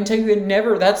 But I can tell you,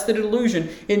 that's the delusion.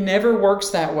 It never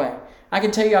works that way. I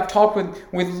can tell you, I've talked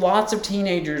with lots of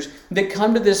teenagers that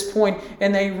come to this point,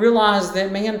 and they realize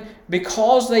that, man,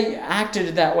 because they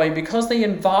acted that way, because they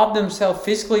involved themselves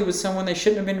physically with someone they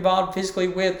shouldn't have been involved physically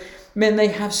with, man, they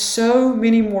have so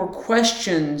many more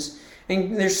questions,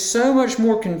 and there's so much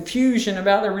more confusion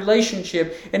about their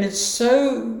relationship, and it's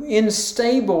so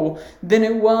unstable than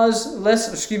it was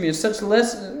it's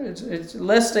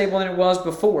less stable than it was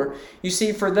before. You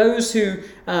see, for those who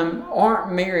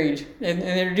aren't married and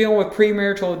they're dealing with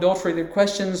premarital adultery, the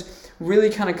questions really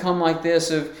kind of come like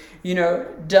this of,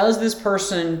 does this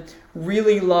person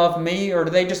really love me, or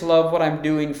do they just love what I'm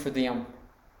doing for them?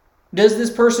 Does this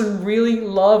person really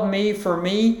love me for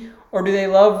me, or do they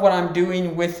love what I'm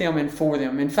doing with them and for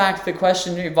them? In fact, the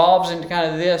question evolves into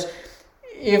kind of this: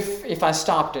 if I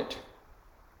stopped it,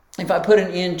 if I put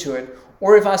an end to it,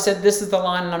 or if I said this is the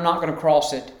line and I'm not going to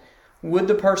cross it, would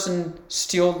the person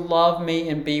still love me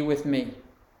and be with me?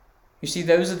 You see,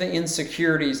 those are the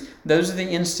insecurities. Those are the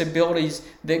instabilities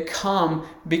that come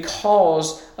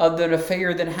because of the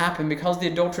affair that happened, because of the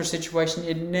adulterous situation.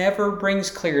 It never brings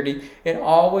clarity. It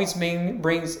always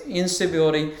brings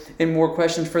instability and more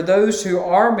questions. For those who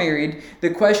are married, the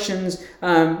questions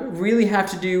really have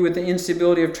to do with the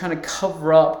instability of trying to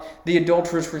cover up the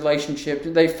adulterous relationship.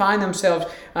 They find themselves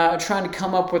trying to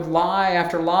come up with lie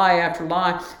after lie after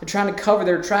lie, trying to cover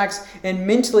their tracks. And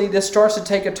mentally, this starts to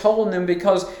take a toll on them,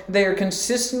 because they are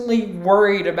consistently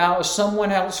worried about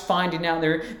someone else finding out.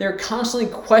 They're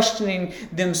constantly questioning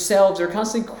themselves. They're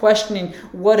constantly questioning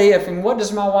what if, and what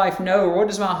does my wife know, or what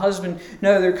does my husband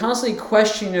know. They're constantly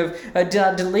questioning of did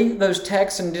I delete those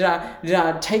texts, and did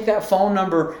I take that phone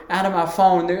number out of my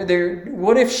phone?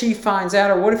 What if she finds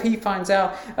out, or what if he finds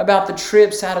out about the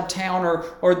trips out of town,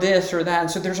 or this or that?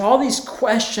 And so there's all these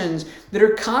questions that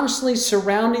are constantly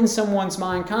surrounding someone's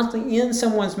mind, constantly in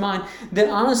someone's mind, that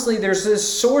honestly there's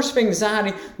this source of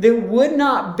anxiety that would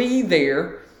not be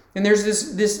there. And there's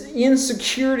this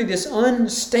insecurity, this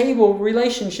unstable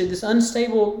relationship, this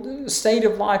unstable state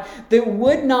of life that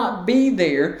would not be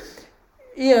there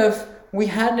if we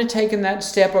hadn't taken that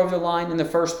step over the line in the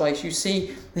first place. You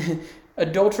see,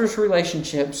 adulterous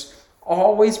relationships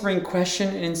always bring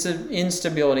question and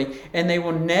instability, and they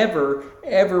will never,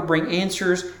 ever bring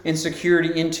answers and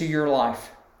security into your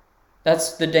life.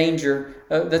 That's the danger.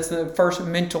 That's the first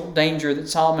mental danger that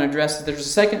Solomon addresses. There's a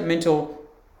second mental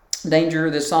danger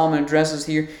that Solomon addresses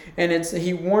here. And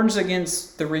he warns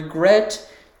against the regret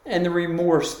and the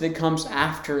remorse that comes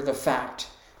after the fact.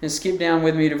 And skip down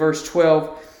with me to verse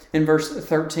 12 and verse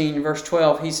 13. Verse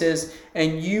 12, he says,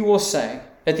 "And you will say,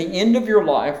 at the end of your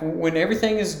life, when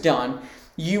everything is done,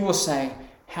 you will say,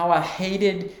 how I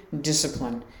hated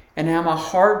discipline, and how my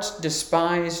heart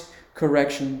despised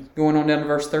correction." Going on down to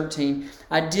verse 13,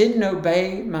 "I didn't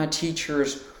obey my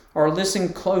teachers or listen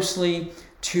closely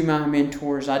to my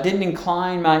mentors. I didn't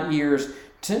incline my ears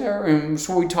to," it's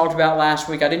what we talked about last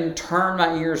week. "I didn't turn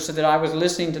my ears so that I was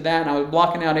listening to that and I was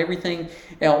blocking out everything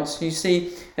else." You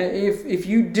see, if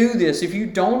you do this, if you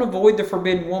don't avoid the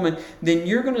forbidden woman, then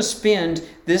you're going to spend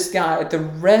this guy the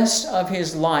rest of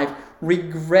his life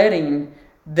regretting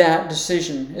that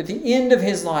decision. At the end of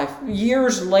his life,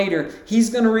 years later,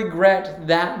 he's going to regret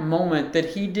that moment that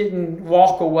he didn't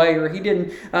walk away, or he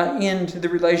didn't end the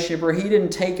relationship, or he didn't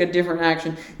take a different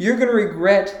action. You're going to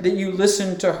regret that you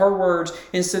listened to her words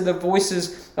instead of the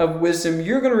voices of wisdom.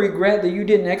 You're going to regret that you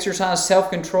didn't exercise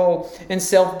self-control and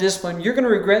self-discipline. You're going to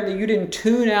regret that you didn't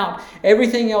tune out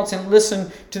everything else and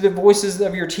listen to the voices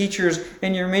of your teachers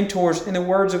and your mentors and the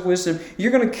words of wisdom.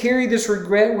 You're going to carry this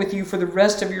regret with you for the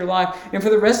rest of your life. And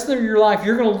for the rest of your life,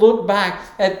 you're going to look back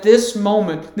at this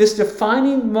moment, this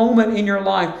defining moment in your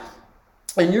life,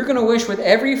 and you're going to wish with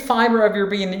every fiber of your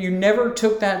being that you never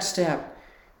took that step.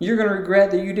 You're going to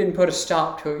regret that you didn't put a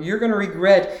stop to it. You're going to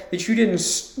regret that you didn't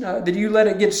that you let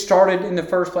it get started in the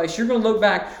first place. You're going to look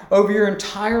back over your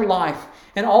entire life.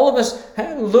 And all of us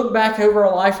look back over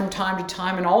our life from time to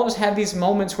time, and all of us have these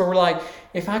moments where we're like,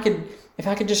 if I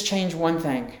could just change one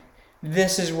thing,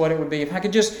 this is what it would be. If I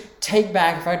could just take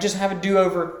back, if I just have a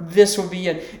do-over, this would be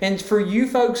it. And for you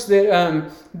folks that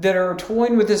are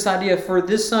toying with this idea, for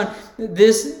this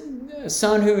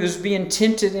son who is being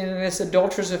tempted in this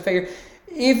adulterous affair,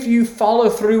 if you follow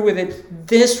through with it,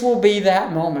 this will be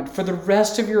that moment. For the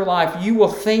rest of your life, you will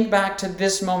think back to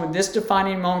this moment, this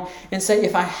defining moment, and say,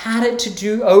 if I had it to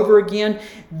do over again,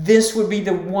 this would be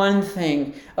the one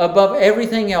thing above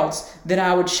everything else that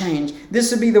I would change.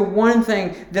 This would be the one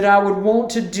thing that I would want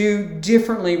to do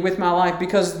differently with my life,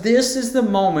 because this is the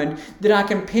moment that I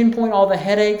can pinpoint all the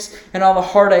headaches and all the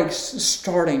heartaches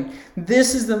starting.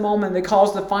 This is the moment that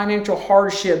caused the financial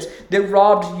hardships that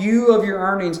robbed you of your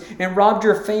earnings and robbed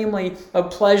your family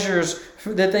of pleasures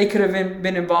that they could have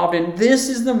been involved in. This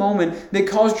is the moment that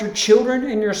caused your children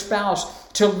and your spouse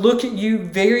to look at you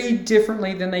very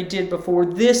differently than they did before.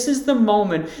 This is the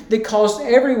moment that caused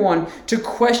everyone to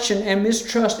question and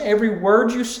mistrust every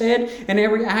word you said and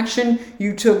every action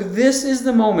you took. This is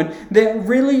the moment that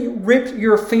really ripped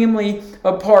your family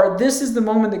apart. This is the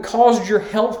moment that caused your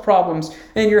health problems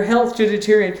and your health to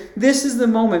deteriorate. This is the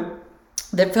moment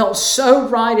that felt so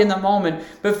right in the moment,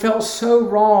 but felt so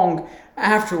wrong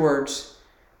afterwards.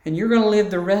 And you're going to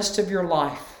live the rest of your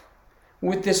life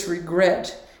with this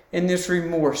regret and this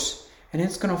remorse. And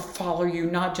it's going to follow you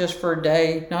not just for a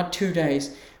day, not 2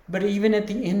 days, but even at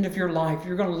the end of your life.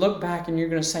 You're going to look back and you're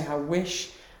going to say, I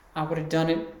wish I would have done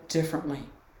it differently.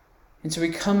 And so we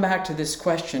come back to this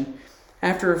question.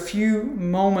 After a few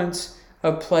moments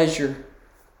of pleasure,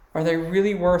 are they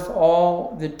really worth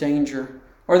all the danger?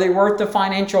 Are they worth the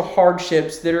financial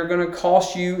hardships that are going to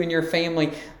cost you and your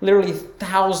family literally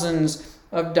thousands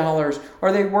of dollars?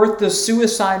 Are they worth the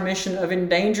suicide mission of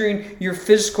endangering your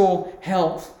physical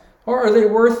health? Or are they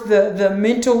worth the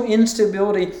mental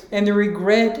instability and the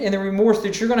regret and the remorse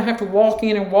that you're going to have to walk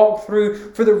in and walk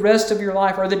through for the rest of your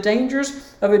life? Are the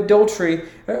dangers of adultery,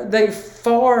 they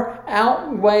far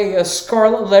outweigh a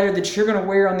scarlet letter that you're going to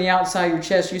wear on the outside of your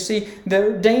chest? You see,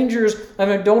 the dangers of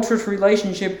an adulterous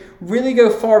relationship really go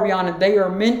far beyond it. They are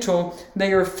mental,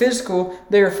 they are physical,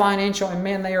 they are financial, and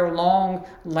man, they are long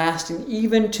lasting,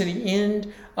 even to the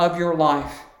end of your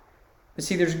life. But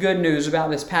see, there's good news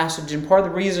about this passage, and part of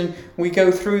the reason we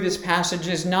go through this passage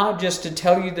is not just to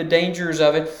tell you the dangers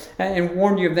of it and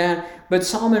warn you of that, but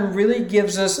Solomon really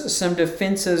gives us some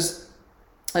defenses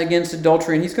against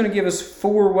adultery, and he's going to give us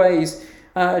 4 ways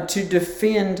to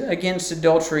defend against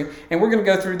adultery. And we're going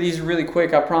to go through these really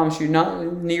quick, I promise you, not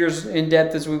near as in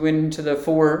depth as we went into the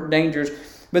 4 dangers.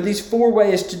 But these 4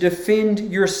 ways to defend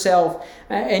yourself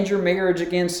and your marriage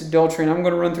against adultery. And I'm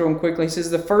going to run through them quickly. He says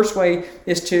the first way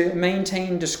is to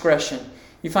maintain discretion.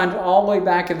 You find it all the way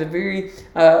back at the very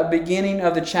beginning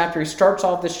of the chapter. He starts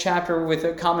off this chapter with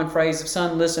a common phrase of,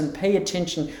 son, listen, pay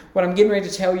attention. What I'm getting ready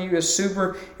to tell you is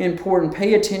super important.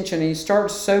 Pay attention. And he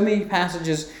starts so many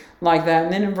passages like that.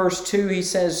 And then in verse 2 he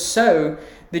says, so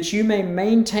that you may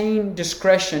maintain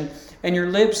discretion and your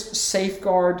lips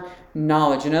safeguard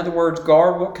knowledge. In other words,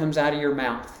 guard what comes out of your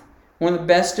mouth. One of the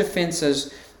best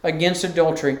defenses against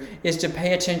adultery is to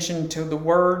pay attention to the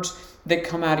words that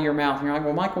come out of your mouth. And you're like,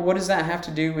 well, Michael, what does that have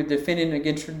to do with defending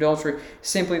against adultery?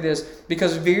 Simply this,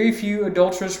 because very few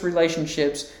adulterous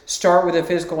relationships start with a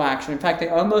physical action. In fact, they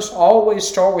almost always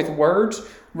start with words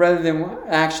rather than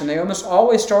action. They almost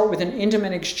always start with an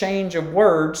intimate exchange of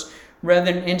words rather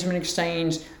than an intimate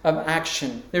exchange of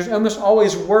action. There's almost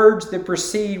always words that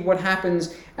precede what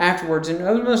happens afterwards. And it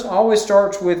almost always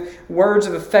starts with words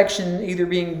of affection either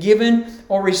being given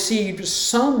or received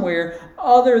somewhere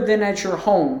other than at your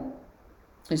home.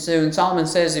 And so Solomon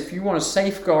says, if you want to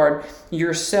safeguard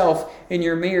yourself in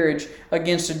your marriage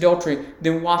against adultery,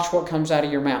 then watch what comes out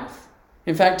of your mouth.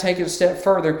 In fact, take it a step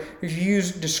further.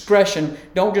 Use discretion.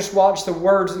 Don't just watch the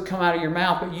words that come out of your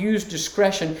mouth, but use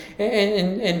discretion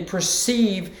and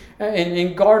perceive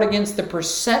and guard against the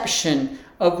perception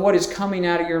of what is coming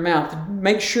out of your mouth.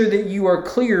 Make sure that you are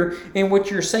clear in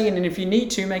what you're saying. And if you need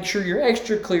to, make sure you're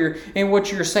extra clear in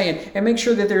what you're saying. And make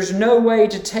sure that there's no way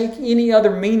to take any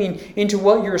other meaning into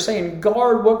what you're saying.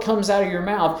 Guard what comes out of your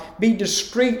mouth. Be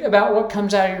discreet about what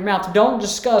comes out of your mouth. Don't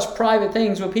discuss private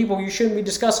things with people you shouldn't be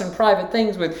discussing private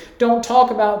things with. Don't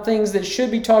talk about things that should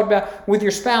be talked about with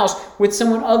your spouse, with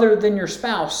someone other than your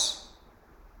spouse.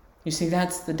 You see,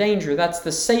 that's the danger. That's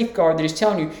the safeguard that he's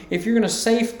telling you. If you're going to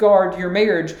safeguard your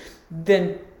marriage,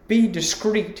 then be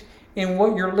discreet in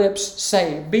what your lips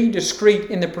say. Be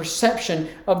discreet in the perception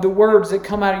of the words that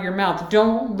come out of your mouth.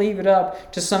 Don't leave it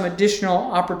up to some additional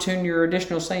opportunity or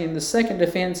additional saying. The second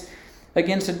defense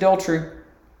against adultery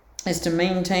is to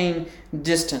maintain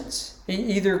distance.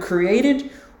 Either created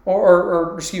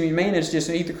manage distance.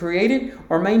 Either created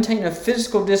or maintain a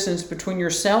physical distance between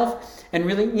yourself and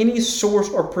really any source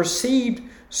or perceived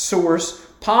source,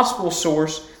 possible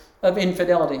source of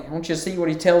infidelity. I want you to see what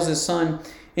he tells his son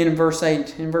in verse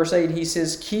 8. In verse 8 he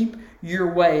says, keep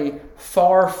your way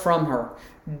far from her.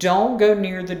 Don't go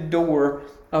near the door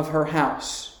of her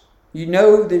house. You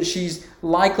know that she's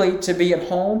likely to be at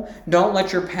home. Don't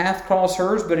let your path cross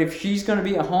hers. But if she's going to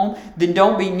be at home, then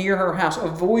don't be near her house.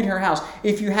 Avoid her house.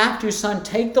 If you have to, son,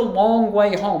 take the long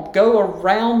way home. Go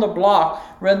around the block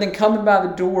rather than coming by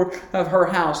the door of her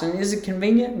house. And is it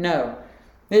convenient? No.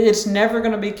 It's never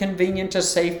going to be convenient to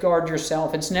safeguard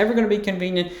yourself. It's never going to be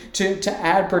convenient to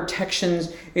add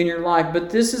protections in your life. But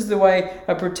this is the way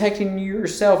of protecting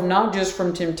yourself, not just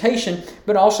from temptation,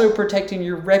 but also protecting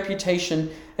your reputation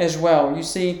as well. You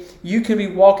see, you can be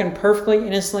walking perfectly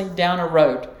innocently down a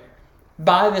road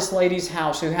by this lady's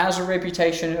house who has a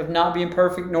reputation of not being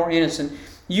perfect nor innocent.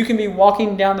 You can be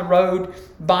walking down the road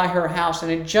by her house,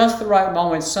 and at just the right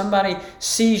moment, somebody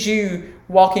sees you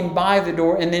walking by the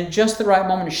door, and then just the right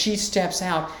moment, she steps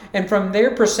out. And from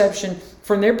their perception,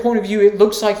 from their point of view, it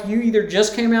looks like you either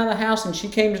just came out of the house and she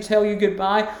came to tell you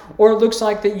goodbye, or it looks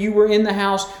like that you were in the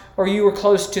house or you were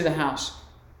close to the house.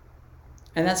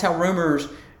 And that's how rumors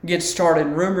get started.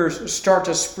 Rumors start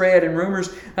to spread, and rumors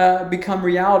become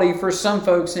reality for some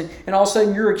folks. And all of a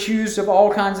sudden, you're accused of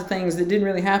all kinds of things that didn't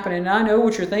really happen. And I know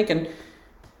what you're thinking.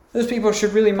 Those people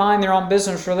should really mind their own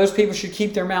business, or those people should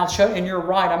keep their mouth shut. And you're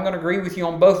right. I'm going to agree with you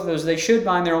on both of those. They should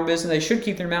mind their own business. They should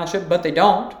keep their mouth shut, but they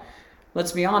don't.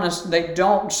 Let's be honest, they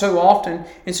don't so often.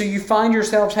 And so you find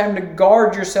yourselves having to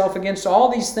guard yourself against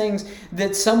all these things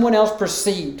that someone else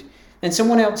perceived and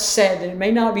someone else said that it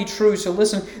may not be true. So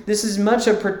listen, this is much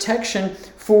a protection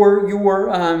for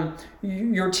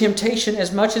your temptation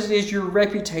as much as it is your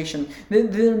reputation.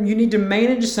 You need to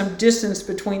manage some distance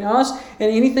between us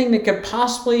and anything that could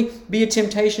possibly be a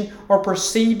temptation or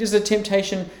perceived as a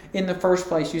temptation in the first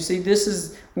place. You see, this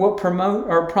is what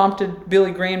prompted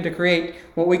Billy Graham to create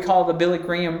what we call the Billy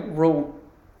Graham rule.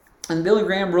 And the Billy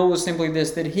Graham rule is simply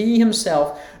this, that he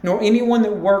himself, nor anyone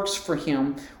that works for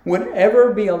him, would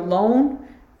ever be alone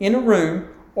in a room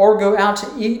or go out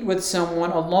to eat with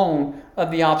someone alone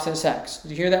of the opposite sex.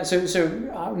 Did you hear that?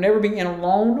 So I'll never be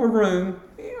alone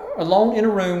in a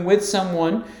room with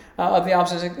someone of the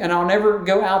opposite sex, and I'll never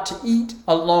go out to eat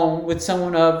alone with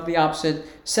someone of the opposite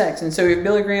sex. And so if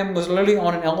Billy Graham was literally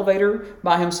on an elevator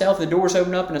by himself, the doors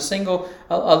opened up and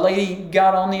a lady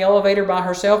got on the elevator by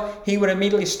herself, he would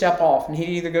immediately step off, and he'd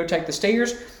either go take the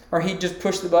stairs or he'd just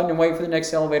push the button and wait for the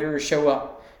next elevator to show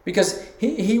up. Because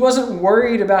he wasn't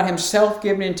worried about himself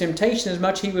giving in temptation as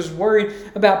much he was worried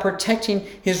about protecting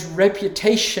his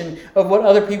reputation of what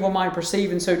other people might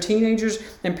perceive. And so teenagers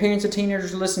and parents of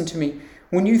teenagers, listen to me.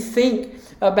 When you think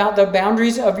about the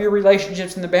boundaries of your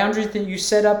relationships and the boundaries that you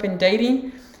set up in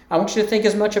dating, I want you to think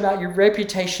as much about your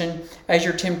reputation as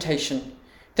your temptation.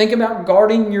 Think about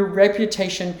guarding your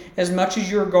reputation as much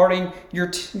as you're guarding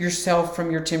yourself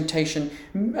from your temptation.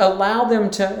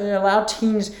 Allow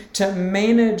teens to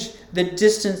manage the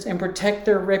distance and protect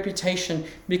their reputation,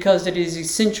 because it is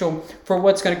essential for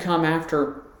what's going to come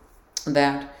after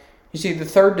that. You see, the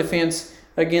third defense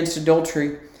against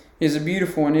adultery is a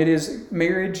beautiful one. It is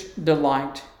marriage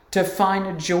delight. To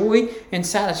find joy and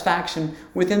satisfaction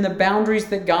within the boundaries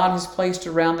that God has placed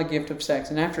around the gift of sex.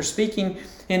 And after speaking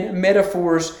in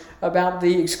metaphors about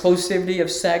the exclusivity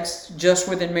of sex just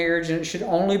within marriage, and it should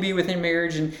only be within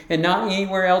marriage and not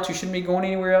anywhere else, you shouldn't be going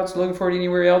anywhere else, looking for it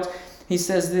anywhere else, he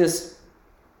says this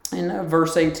in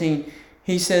verse 18.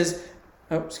 He says,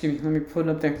 let me put it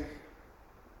up there.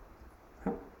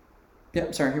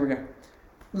 Here we go.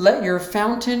 Let your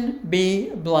fountain be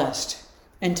blessed,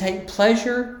 and take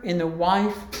pleasure in the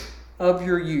wife of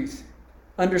your youth.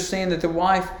 Understand that the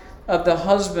wife of the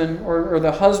husband, or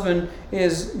the husband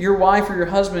is your wife, or your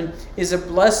husband is a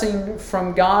blessing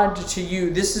from God to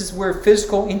you. This is where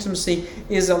physical intimacy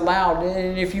is allowed.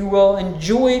 And if you will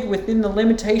enjoy it within the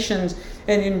limitations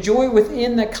and enjoy it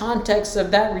within the context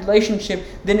of that relationship,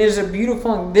 then it is a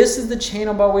beautiful thing. This is the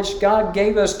channel by which God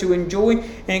gave us to enjoy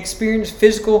and experience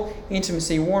physical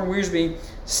intimacy. Warren Wiersbe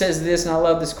says this, and I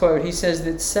love this quote. He says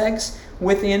that sex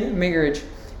within marriage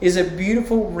is a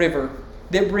beautiful river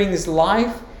that brings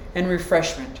life and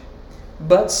refreshment.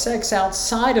 But sex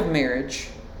outside of marriage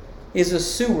is a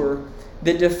sewer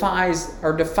that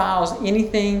defiles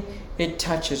anything it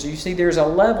touches. You see, there's a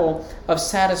level of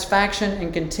satisfaction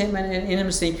and contentment and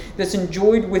intimacy that's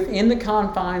enjoyed within the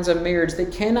confines of marriage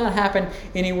that cannot happen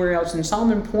anywhere else. And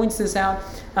Solomon points this out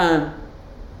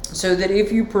so that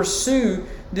if you pursue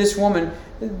this woman,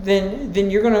 then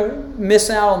you're going to miss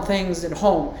out on things at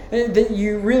home. That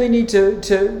you really need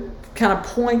to kind of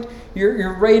point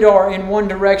your radar in one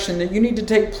direction, that you need to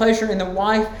take pleasure in the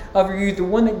wife of your youth, the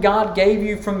one that God gave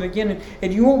you from the beginning,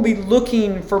 and you won't be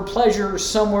looking for pleasure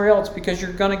somewhere else, because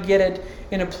you're going to get it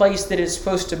in a place that is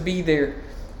supposed to be there.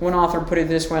 One author put it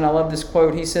this way, and I love this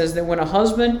quote. He says that when a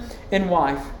husband and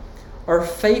wife are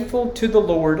faithful to the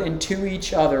Lord and to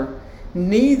each other,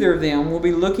 neither of them will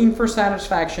be looking for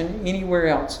satisfaction anywhere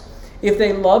else. If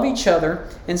they love each other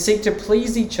and seek to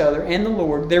please each other and the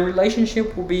Lord, their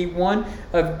relationship will be one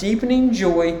of deepening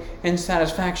joy and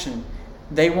satisfaction.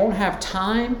 They won't have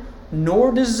time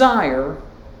nor desire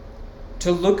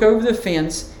to look over the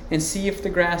fence and see if the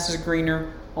grass is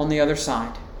greener on the other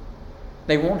side.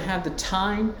 They won't have the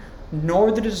time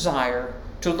nor the desire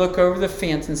to look over the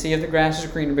fence and see if the grass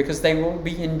is greener, because they will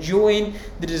be enjoying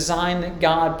the design that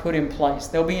God put in place.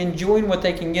 They'll be enjoying what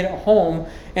they can get at home,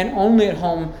 and only at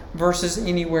home, versus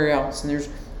anywhere else. And there's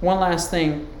one last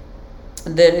thing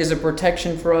that is a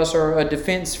protection for us, or a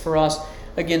defense for us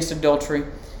against adultery.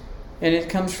 And it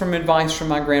comes from advice from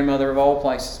my grandmother, of all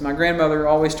places. My grandmother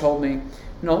always told me,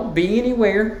 don't be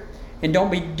anywhere and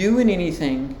don't be doing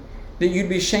anything that you'd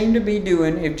be ashamed to be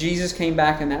doing if Jesus came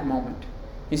back in that moment.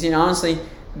 You see, honestly,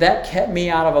 that kept me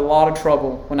out of a lot of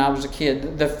trouble when I was a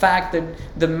kid. The fact that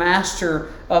the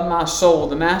master of my soul,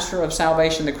 the master of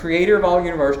salvation, the creator of all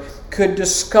universe, could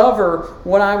discover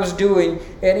what I was doing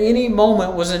at any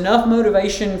moment was enough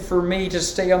motivation for me to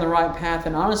stay on the right path.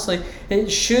 And honestly,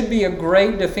 it should be a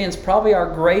great defense. Probably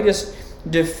our greatest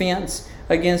defense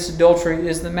against adultery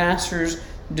is the master's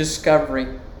discovery.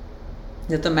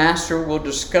 That the master will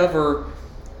discover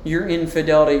your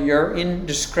infidelity, your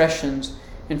indiscretions.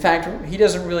 In fact, he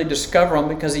doesn't really discover them,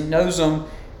 because he knows them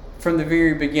from the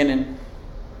very beginning.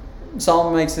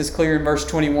 Solomon makes this clear in verse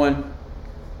 21.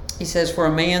 He says, "For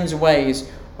a man's ways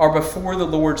are before the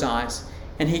Lord's eyes,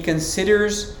 and he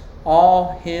considers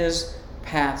all his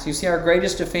paths." You see, our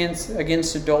greatest defense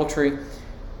against adultery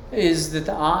is that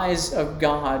the eyes of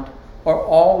God are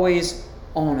always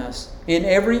on us. In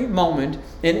every moment,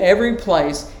 in every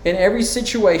place, in every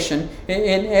situation,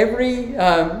 in every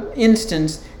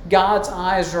instance, God's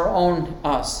eyes are on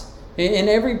us. In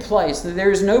every place. There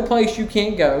is no place you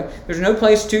can't go. There's no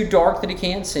place too dark that He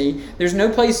can't see. There's no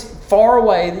place far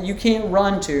away that you can't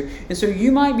run to. And so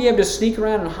you might be able to sneak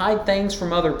around and hide things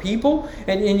from other people.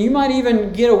 And you might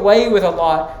even get away with a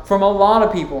lot from a lot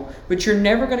of people. But you're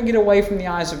never going to get away from the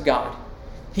eyes of God.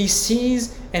 He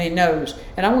sees and He knows.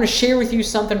 And I want to share with you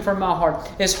something from my heart.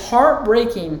 As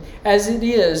heartbreaking as it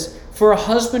is for a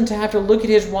husband to have to look at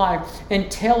his wife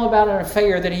and tell about an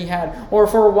affair that he had, or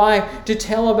for a wife to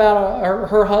tell about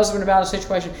her husband about a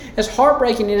situation, as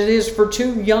heartbreaking as it is for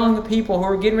two young people who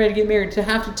are getting ready to get married to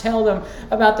have to tell them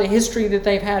about the history that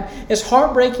they've had, as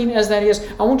heartbreaking as that is,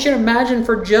 I want you to imagine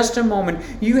for just a moment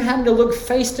you having to look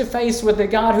face to face with the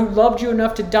God who loved you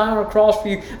enough to die on a cross for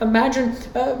you. Imagine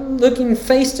looking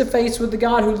face to face with the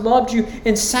God God who loved you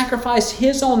and sacrificed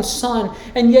His own Son,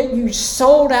 and yet you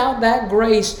sold out that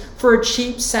grace for a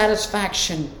cheap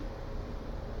satisfaction.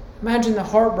 Imagine the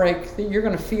heartbreak that you're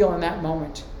going to feel in that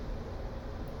moment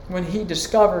when He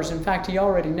discovers, in fact, He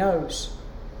already knows,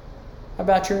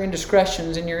 about your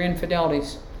indiscretions and your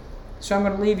infidelities. So I'm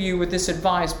going to leave you with this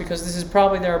advice, because this is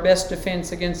probably our best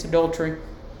defense against adultery,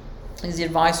 is the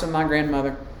advice of my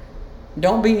grandmother.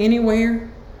 Don't be anywhere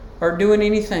or doing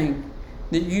anything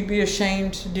that you'd be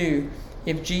ashamed to do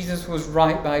if Jesus was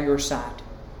right by your side.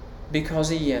 Because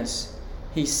He is.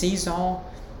 He sees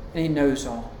all and He knows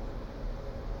all.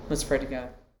 Let's pray together.